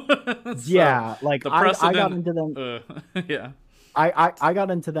though. So, Yeah, like the I got precedent into them. yeah. I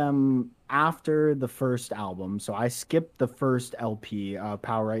got into them after the first album, so I skipped the first LP,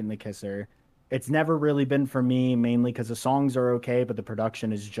 Power Right and the Kisser. It's never really been for me, mainly because the songs are okay, but the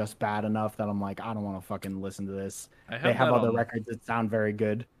production is just bad enough that I'm like, I don't want to fucking listen to this. I They have have that other on records that sound very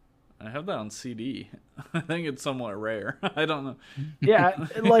good. I have that on CD. I think it's somewhat rare. I don't know. Yeah,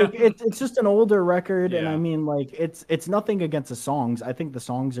 like it's just an older record, and I Yeah. mean, like it's nothing against the songs. I think the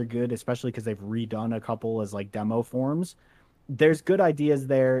songs are good, especially because they've redone a couple as like demo forms. There's good ideas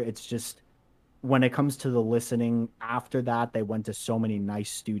there. It's just when it comes to the listening after that, they went to so many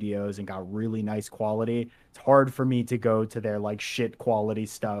nice studios and got really nice quality. It's hard for me to go to their like shit quality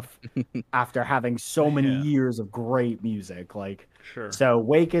stuff after having so many Yeah. years of great music. Like, Sure. so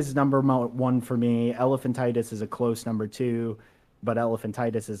Wake is one for me. Elephantitis is a close number two, but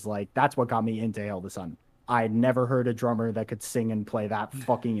Elephantitis is like that's what got me into Hail the Sun. I had never heard a drummer that could sing and play that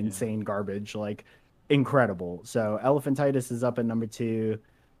fucking insane garbage. Like, incredible. So Elephantitis is up at number two.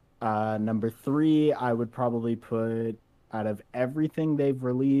 Number three, I would probably put out of everything they've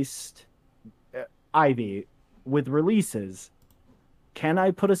released, Ivy. With releases, can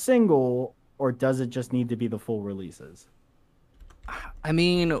I put a single, or does it just need to be the full releases? I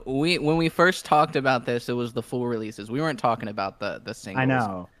mean, when we first talked about this, it was the full releases. We weren't talking about the singles. I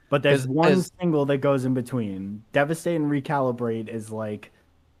know, but there's 'Cause one as- single that goes in between. Devastate and Recalibrate is like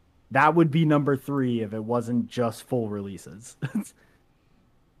that would be number three if it wasn't just full releases.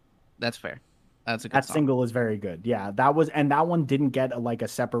 That's fair. That's a good That song. single is very good. Yeah, that was, and that one didn't get like a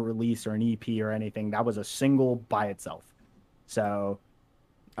separate release or an EP or anything. That was a single by itself. So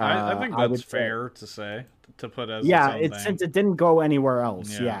I think I would that's say- fair to say to put as Yeah, its own thing. since it didn't go anywhere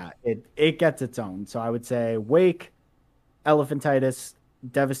else. Yeah. Yeah, it gets its own. So I would say Wake, Elephantitis,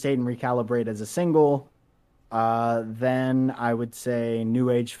 Devastate and Recalibrate as a single. Then I would say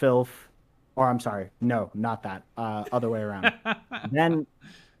New Age Filth, or I'm sorry, no, not that. Other way around. Then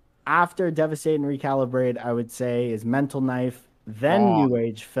after Devastate and Recalibrate, I would say is Mental Knife, then Aw. New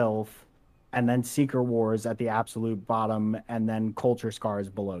Age Filth, and then Secret Wars at the absolute bottom, and then Culture Scars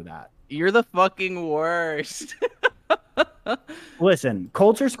below that. You're the fucking worst. Listen,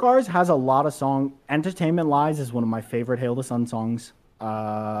 Culture Scars has a lot of song. Entertainment Lies is one of my favorite Hail the Sun songs.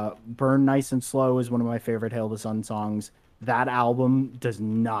 Burn Nice and Slow is one of my favorite Hail the Sun songs. That album does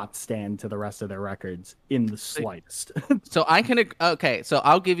not stand to the rest of their records in the slightest. So I can okay, so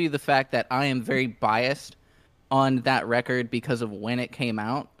I'll give you the fact that I am very biased on that record because of when it came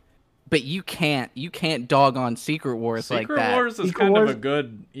out. But you can't dog on Secret Wars like Secret that. Wars is Secret kind Wars- of a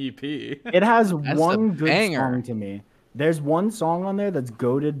good EP. It has That's one a good banger. song to me. There's one song on there that's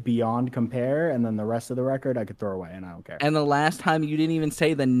goated beyond compare, and then the rest of the record I could throw away, and I don't care. And the last time you didn't even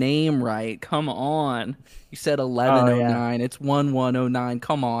say the name right. Come on. You said Oh yeah, 1109. It's 1109.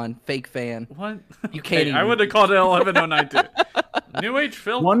 Come on. Fake fan. What? You Okay, can't I would even. have called it 1109 too. New Age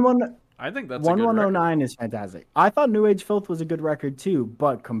Filth. one one I think that's a one good one oh record. nine is fantastic. I thought New Age Filth was a good record too,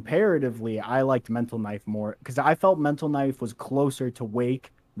 but comparatively, I liked Mental Knife more because I felt Mental Knife was closer to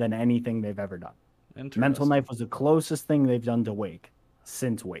Wake than anything they've ever done. Mental Interesting. Knife was the closest thing they've done to Wake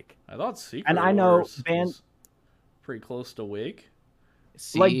since Wake. I thought Secret And I know Wars was pretty close to Wake.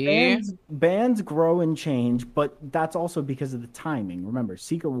 like See? bands grow and change, but that's also because of the timing. Remember,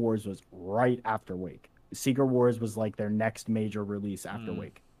 Secret Wars was right after Wake. Secret Wars was like their next major release after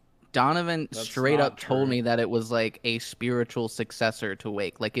Wake. Donovan That's straight not up told true. me that it was like a spiritual successor to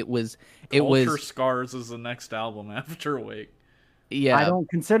Wake. Like it Culture was, Scars is the next album after Wake. I yeah. don't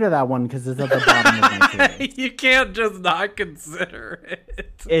consider that one because it's at the bottom of my playlist. You can't just not consider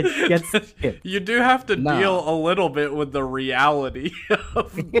it. It gets skipped. You do have to No. deal a little bit with the reality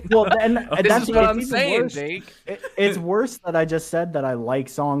of. Well, and This that's is what it's I'm even saying, worse. Jake. It's worse that I just said that I like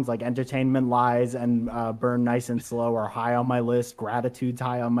songs like Entertainment Lies and Burn Nice and Slow are high on my list. Gratitude's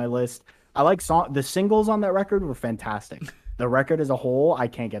high on my list. I like the singles on that record were fantastic. The record as a whole, I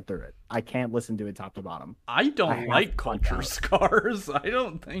can't get through it. I can't listen to it top to bottom. I I don't have like to punch Culture out. Scars. I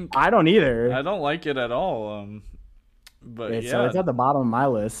don't think. I don't either. I don't like it at all. But So yeah, it's at the bottom of my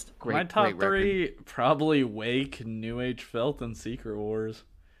list. my Great, top great record. three probably Wake, New Age Filth, and Secret Wars.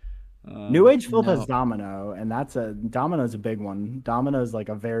 New Age Filth no. has Domino, and Domino's a big one. Domino's like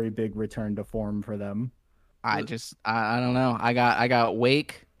a very big return to form for them. I don't know. I got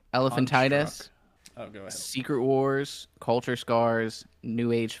Wake, Elephantitis, Unstruck. Oh, go ahead. Secret Wars, Culture Scars,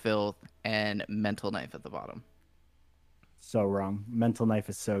 New Age Filth, and Mental Knife at the bottom. So wrong. Mental Knife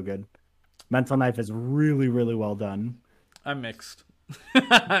is so good. Mental Knife is really, really well done. I'm mixed.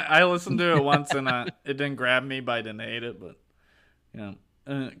 I listened to it once and it didn't grab me, but I didn't hate it. But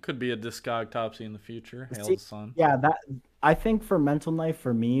it could be a discogtopsy in the future. Hail See, the sun. Yeah, that I think for Mental Knife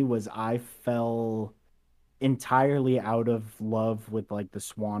for me was I fell entirely out of love with like the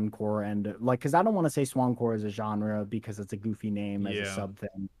swancore and like because I don't want to say swancore as a genre because it's a goofy name as a Yeah. sub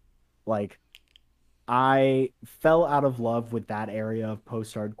thing. Like I fell out of love with that area of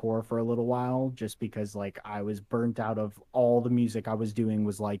post-hardcore for a little while just because like I was burnt out of all the music I was doing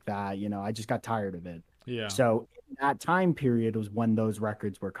was like that, I just got tired of it. Yeah. So in that time period was when those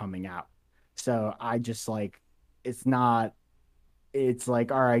records were coming out. So I just like it's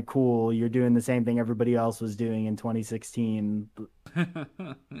like, all right, cool, you're doing the same thing everybody else was doing in 2016.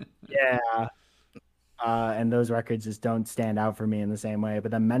 Yeah. And those records just don't stand out for me in the same way.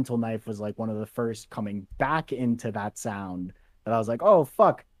 But then Mental Knife was like one of the first coming back into that sound that I was like, oh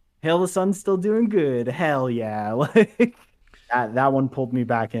fuck, Hail the Sun's still doing good. Hell yeah. Like that one pulled me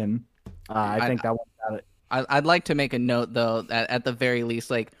back in. I think that one got it. I'd like to make a note though, at the very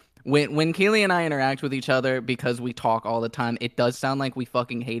least, like when Kealy and I interact with each other because we talk all the time, it does sound like we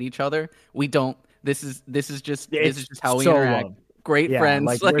fucking hate each other. We don't. This is just how we so interact. loved. Great Yeah, friends.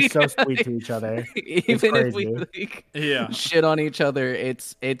 like we're so sweet to each other. Even if we crazy. like Yeah. shit on each other,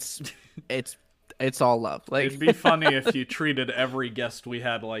 it's all love. Like It'd be funny if you treated every guest we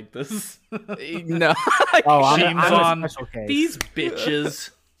had like this. no, Oh, I'm Shame's a on special case. these bitches.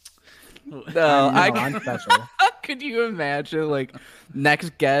 no. I'm special. Could you imagine like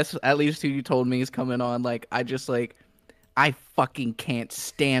next guest, at least who you told me is coming on? Like I fucking can't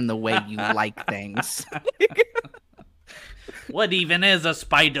stand the way you like things. What even is a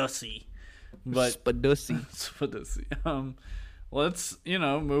spidussy? But Spadussy. Spadussy. Let's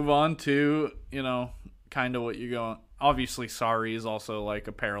move on to kind of what you go. Obviously, Sorry is also like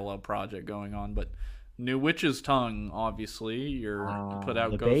a parallel project going on, but New Witch's Tongue. Obviously, you're put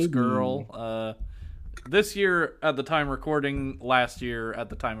out the Ghost baby. Girl. This year at the time recording, last year at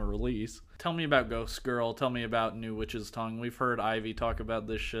the time of release. Tell me about Ghost Girl. Tell me about New Witch's Tongue. We've heard Ivy talk about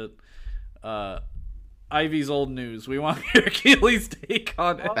this shit. Ivy's old news. We want to hear Keely's take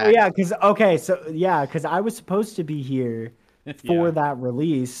on it. Oh yeah, because I was supposed to be here for Yeah. that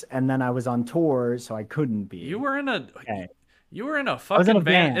release, and then I was on tour, so I couldn't be. You were in a Okay. you were in a was fucking in a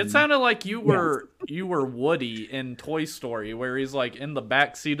van. van. It sounded like you were Woody in Toy Story, where he's like in the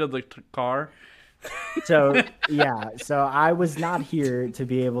back seat of the car. So yeah, so I was not here to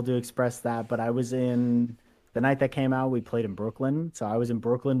be able to express that, but I was in the night that came out. We played in Brooklyn, so I was in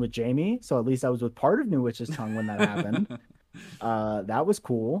Brooklyn with Jamie. So at least I was with part of New Witch's Tongue when that happened. That was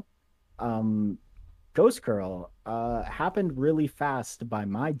cool. Ghost Girl happened really fast by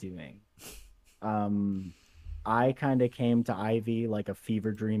my doing. I kind of came to Ivy like a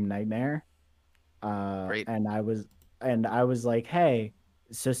fever dream nightmare. Great. And and I was like, hey,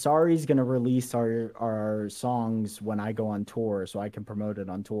 so Sorry's gonna release our songs when I go on tour, so I can promote it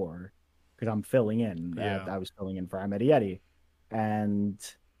on tour because I'm filling in. Yeah. I was filling in for Ahmed Yeti, and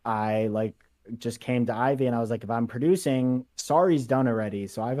I like just came to Ivy and I was like, if I'm producing, Sorry's done already,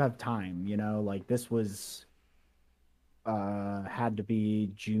 so I have time. Like this was had to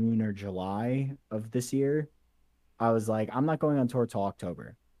be June or July of this year. I was like, I'm not going on tour till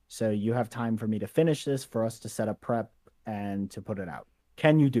October. So you have time for me to finish this, for us to set up prep and to put it out.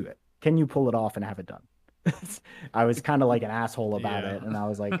 Can you do it? Can you pull it off and have it done? I was kind of like an asshole about Yeah. it. And I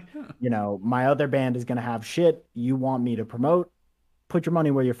was like, my other band is going to have shit you want me to promote. Put your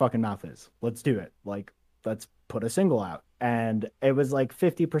money where your fucking mouth is. Let's do it. Like, let's put a single out. And it was like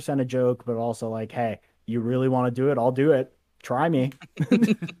 50% a joke, but also like, hey, you really want to do it? I'll do it. Try me.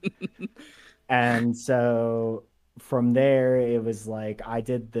 And so from there, it was like I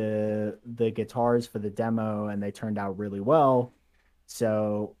did the guitars for the demo, and they turned out really well.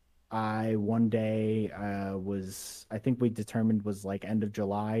 So I one day I think we determined was like end of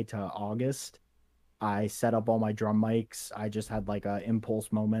July to August. I set up all my drum mics. I just had like a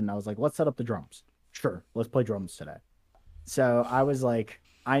impulse moment, and I was like, let's set up the drums. Sure, let's play drums today. So I was like,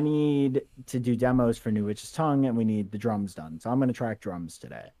 I need to do demos for New Witch's Tongue, and we need the drums done. So I'm going to track drums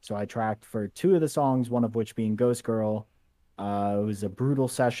today. So I tracked for two of the songs, one of which being Ghost Girl. It was a brutal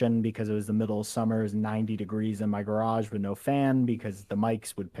session because it was the middle of summer. It was 90 degrees in my garage with no fan because the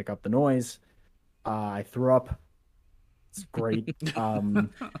mics would pick up the noise. I threw up. It's great.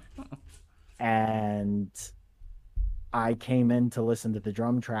 And I came in to listen to the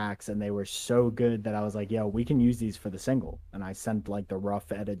drum tracks and they were so good that I was like, yo, we can use these for the single. And I sent like the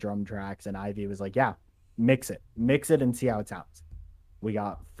rough edit drum tracks and Ivy was like, yeah, mix it and see how it sounds. We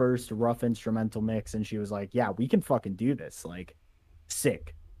got first rough instrumental mix and she was like, yeah, we can fucking do this. Like,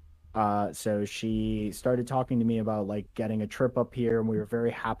 sick. So she started talking to me about like getting a trip up here and we were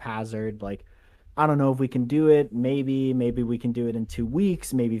very haphazard. Like, I don't know if we can do it. Maybe we can do it in 2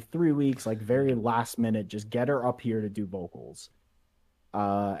 weeks, maybe 3 weeks, like very last minute, just get her up here to do vocals.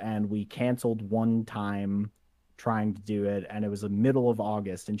 And we canceled one time trying to do it, and it was the middle of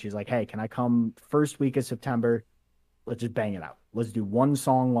August, and she's like, hey, can I come first week of September? Let's just bang it out. Let's do one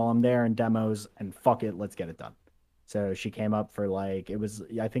song while I'm there in demos, and fuck it, let's get it done. So she came up for like,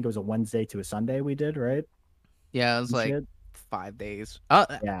 I think it was a Wednesday to a Sunday we did, right? Yeah, it was And like shit. 5 days.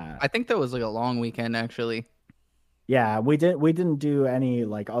 Yeah. I think that was like a long weekend actually. Yeah, we didn't do any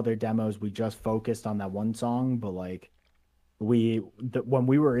like other demos. We just focused on that one song, but like when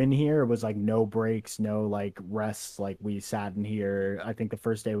we were in here, it was like no breaks, no like rests. Like we sat in here. I think the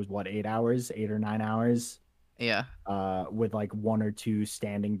first day was what, 8 hours, 8 or 9 hours, Yeah. with like one or two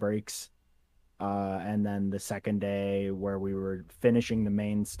standing breaks. And then the second day where we were finishing the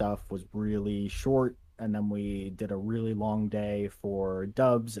main stuff was really short, and then we did a really long day for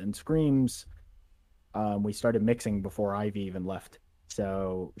dubs and screams. We started mixing before Ivy even left.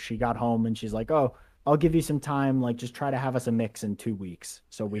 So she got home and she's like, "Oh, I'll give you some time. Like, just try to have us a mix in 2 weeks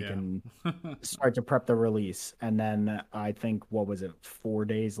so we can start to prep the release." And then I think what was it, 4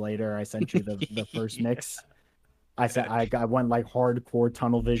 days later, I sent you the first mix. I said I went like hardcore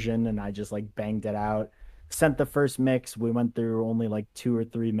tunnel vision and I just like banged it out. Sent the first mix. We went through only like 2 or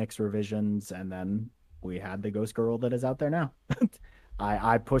 3 mix revisions, and then we had the Ghost Girl that is out there now.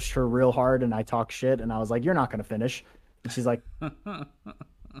 I pushed her real hard and I talked shit and I was like, "You're not gonna finish." And she's like,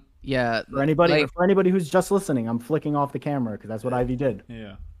 Yeah, for anybody who's just listening, I'm flicking off the camera because that's what Ivy did.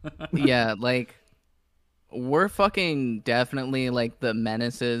 Yeah. yeah, like we're fucking definitely like the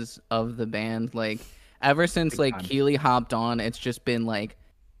menaces of the band. Like ever since Big like time. Kealy hopped on, it's just been like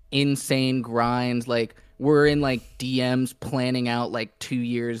insane grinds. Like we're in like DMs planning out like 2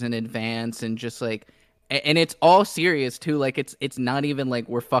 years in advance and just like and it's all serious too. Like it's not even like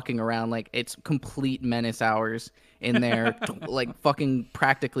we're fucking around. Like it's complete menace hours in there, like fucking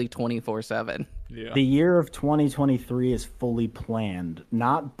practically 24/7. Yeah. The year of 2023 is fully planned,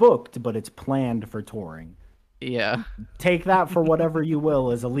 not booked, but it's planned for touring. Yeah. Take that for whatever you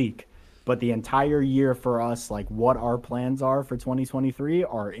will as a leak. But the entire year for us, like what our plans are for 2023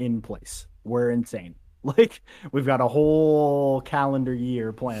 are in place. We're insane. Like we've got a whole calendar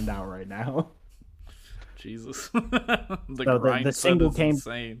year planned out right now. Jesus. The So grind the set single is came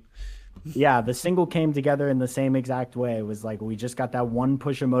insane. Yeah, the single came together in the same exact way. It was like we just got that one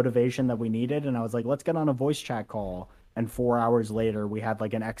push of motivation that we needed, and I was like, let's get on a voice chat call. And 4 hours later, we had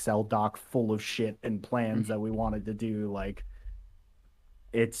like an Excel doc full of shit and plans that we wanted to do. Like,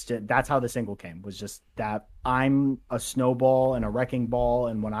 it's just that's how the single came. Was just that I'm a snowball and a wrecking ball,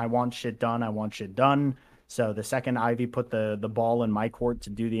 and when I want shit done, I want shit done. So the second Ivy put the ball in my court to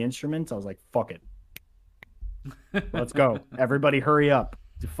do the instruments, I was like, fuck it, Let's go. Everybody hurry up.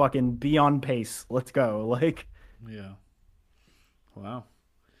 To fucking be on pace. Let's go. Like, Yeah. Wow.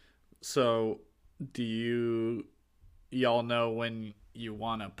 So, do y'all know when you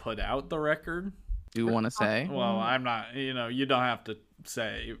want to put out the record? Do you want to say? Well, I'm not, you don't have to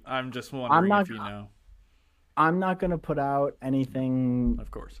say. I'm just I'm wondering not if you know. I'm not gonna put out anything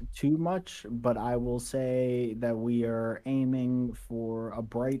Of course. too much, but I will say that we are aiming for a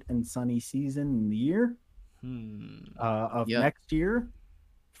bright and sunny season in the year of Yep. next year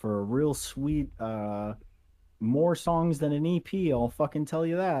for a real sweet more songs than an EP. I'll fucking tell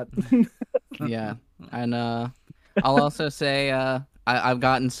you that. Yeah. And I'll also say I've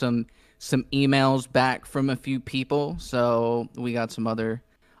gotten some emails back from a few people, so we got some other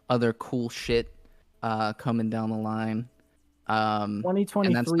cool shit coming down the line. And that's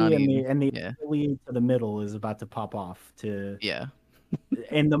 2023 not and even the yeah. early to the middle is about to pop off to Yeah.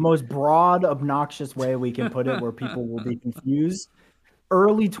 in the most broad, obnoxious way we can put it, where people will be confused.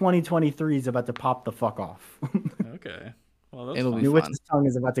 Early 2023 is about to pop the fuck off. Okay. Well, that's It'll be fun. New fun. Witch's Tongue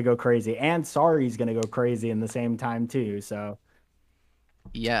is about to go crazy, and Sorry's gonna go crazy in the same time too. So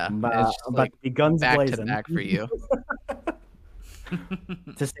Yeah. I'm It's just about like to be guns back to blazing, back for you.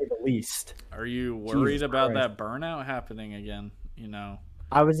 to say the least. Are you worried Jesus about Christ. that burnout happening again?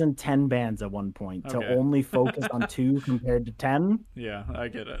 I was in 10 bands at one point to Okay. only focus on 2 compared to 10. Yeah, I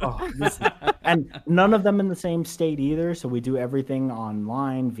get it. Oh, and none of them in the same state either. So we do everything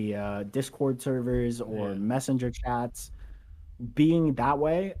online via Discord servers or Yeah. messenger chats. Being that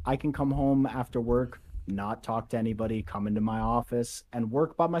way, I can come home after work, not talk to anybody, come into my office and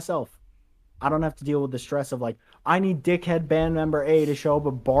work by myself. I don't have to deal with the stress of like, I need dickhead band member A to show up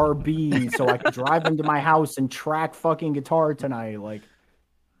at bar B so I can drive into my house and track fucking guitar tonight. Like,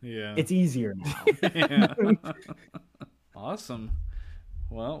 Yeah. it's easier now. Yeah. Awesome.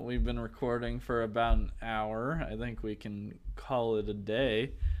 Well, we've been recording for about an hour. I think we can call it a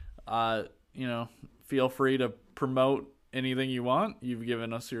day. Feel free to promote anything you want. You've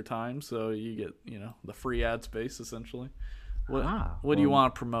given us your time, so you get, the free ad space essentially. What do you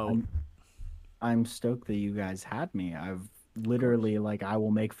want to promote? I'm stoked that you guys had me. I've literally I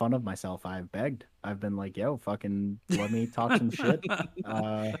will make fun of myself. I've begged. I've been like, yo, fucking let me talk some shit.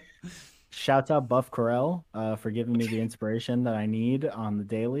 Shouts out Buff Corell for giving me the inspiration that I need on the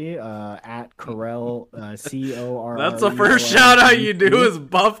daily. At Corell, CORR. That's the first shout out you do is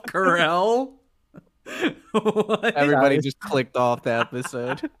Buff Corell. What? Everybody just clicked off the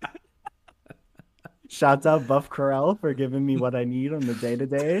episode. Shouts out Buff Corell for giving me what I need on the day to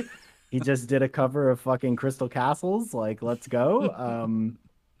day. He just did a cover of fucking Crystal Castles. Like, let's go.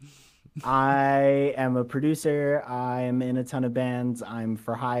 I am a producer. I am in a ton of bands. I'm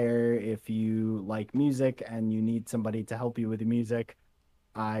for hire. If you like music and you need somebody to help you with the music,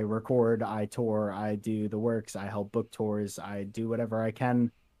 I record, I tour, I do the works, I help book tours, I do whatever I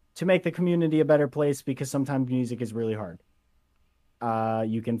can to make the community a better place because sometimes music is really hard.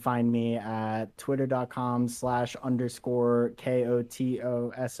 You can find me at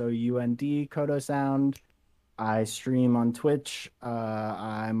twitter.com/_KOTOSOUND Kotosound. I stream on Twitch.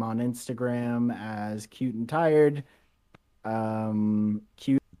 I'm on Instagram as Cute and Tired.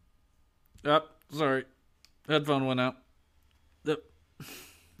 Cute. Oh, sorry. Headphone went out.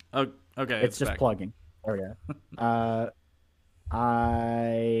 Oh, okay. It's just back. plugging. There we go.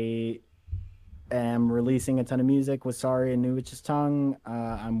 I am releasing a ton of music with Sorry and New Witch's Tongue.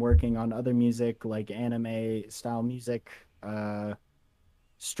 I'm working on other music like anime style music.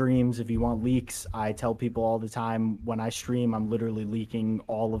 Streams, if you want leaks, I tell people all the time when I stream, I'm literally leaking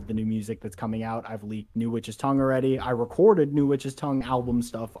all of the new music that's coming out. I've leaked New Witch's Tongue already. I recorded New Witch's Tongue album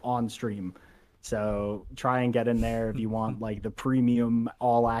stuff on stream. So try and get in there if you want the premium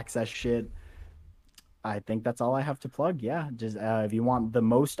all access shit. I think that's all I have to plug. Yeah, just if you want the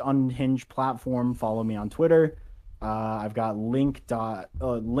most unhinged platform, follow me on Twitter. I've got linktr.ee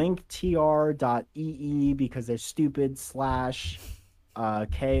because they're stupid /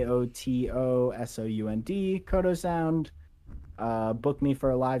 KOTOSOUND Kotosound. Book me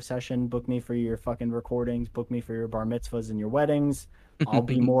for a live session. Book me for your fucking recordings. Book me for your bar mitzvahs and your weddings. I'll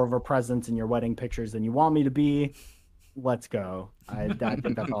be more of a presence in your wedding pictures than you want me to be. Let's go. I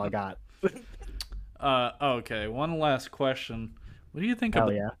think that's all I got. Okay. One last question. What do you think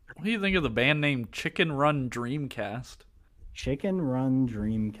Hell yeah. What do you think of the band name Chicken Run Dreamcast? Chicken Run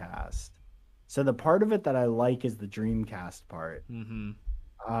Dreamcast. So the part of it that I like is the Dreamcast part. Mm-hmm.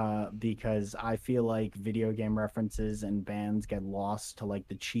 Because I feel like video game references and bands get lost to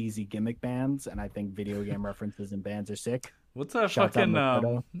the cheesy gimmick bands, and I think video game references and bands are sick. What's that Shouts out fucking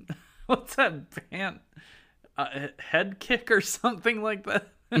Makoto. what's that band? Head Kick or something like that?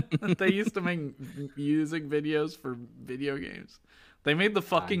 They used to make music videos for video games. They made the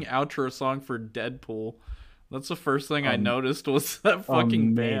fucking outro song for Deadpool. That's the first thing I noticed was that fucking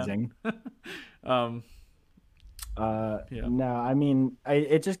amazing. band. Yeah. No, I mean,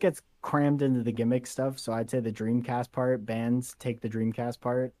 it just gets crammed into the gimmick stuff. So I'd say the Dreamcast part, bands take the Dreamcast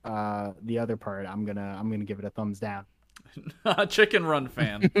part. The other part, I'm gonna give it a thumbs down. Chicken Run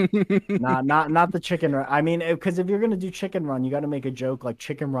fan. Not the Chicken Run. I mean, because if you're gonna do Chicken Run, you got to make a joke like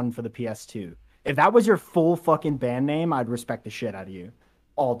Chicken Run for the PS2. If that was your full fucking band name, I'd respect the shit out of you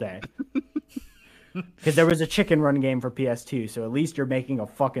all day. Because there was a Chicken Run game for PS2, so at least you're making a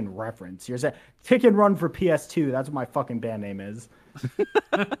fucking reference. You're saying Chicken Run for PS2. That's what my fucking band name is.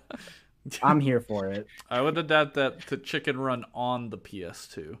 I'm here for it. I would adapt that to Chicken Run on the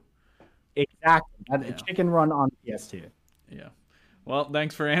PS2. Exactly. Chicken Run on PS2. Yeah. Well,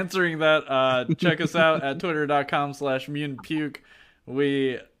 thanks for answering that. Check us out at twitter.com/mutantpuke.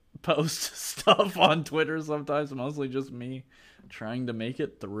 We post stuff on Twitter sometimes, mostly just me trying to make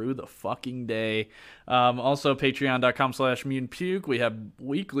it through the fucking day. Also, patreon.com/mutantpuke. We have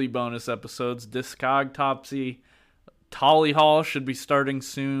weekly bonus episodes. Discogtopsy. Tolly Hall should be starting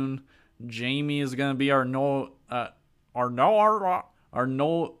soon. Jamie is going to be our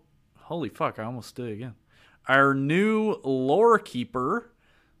holy fuck, I almost did it again. Our new lore keeper.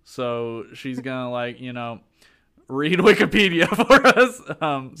 So she's going to, like, you know, read Wikipedia for us.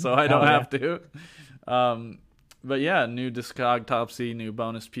 So I don't have to. But yeah, new Discogtopsy, new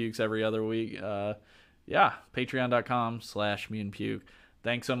bonus pukes every other week. Yeah, patreon.com/mutantpuke.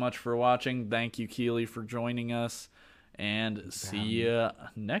 Thanks so much for watching. Thank you, Kealy, for joining us. And see you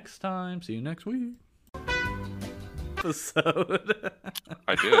next time. See you next week. Episode.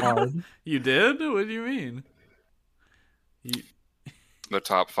 I did. You did? What do you mean? The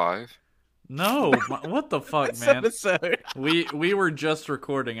top 5. No, what the fuck, man? Episode. We were just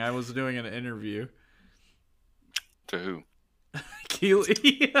recording. I was doing an interview. To who?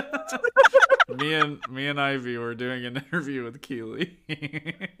 Kealy. me and Ivy were doing an interview with Kealy.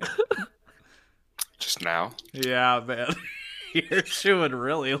 Just now? Yeah, man. You're chewing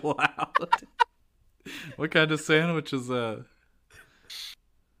really loud. What kind of sandwich is that?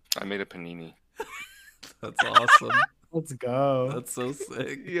 I made a panini. That's awesome. Let's go. That's so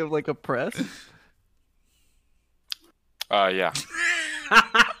sick. You have like a press? Yeah.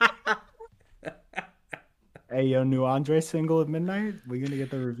 Hey, yo, new Andre single at midnight. We gonna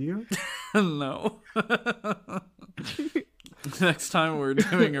get the review? No. Next time we're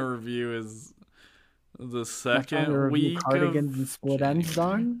doing a review is the second week Cardigans of and Split Ends,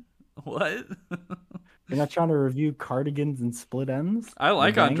 dog? What? You're not trying to review Cardigans and Split Ends? I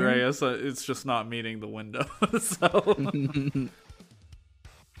like Banger? Andreas. It's just not meeting the window. So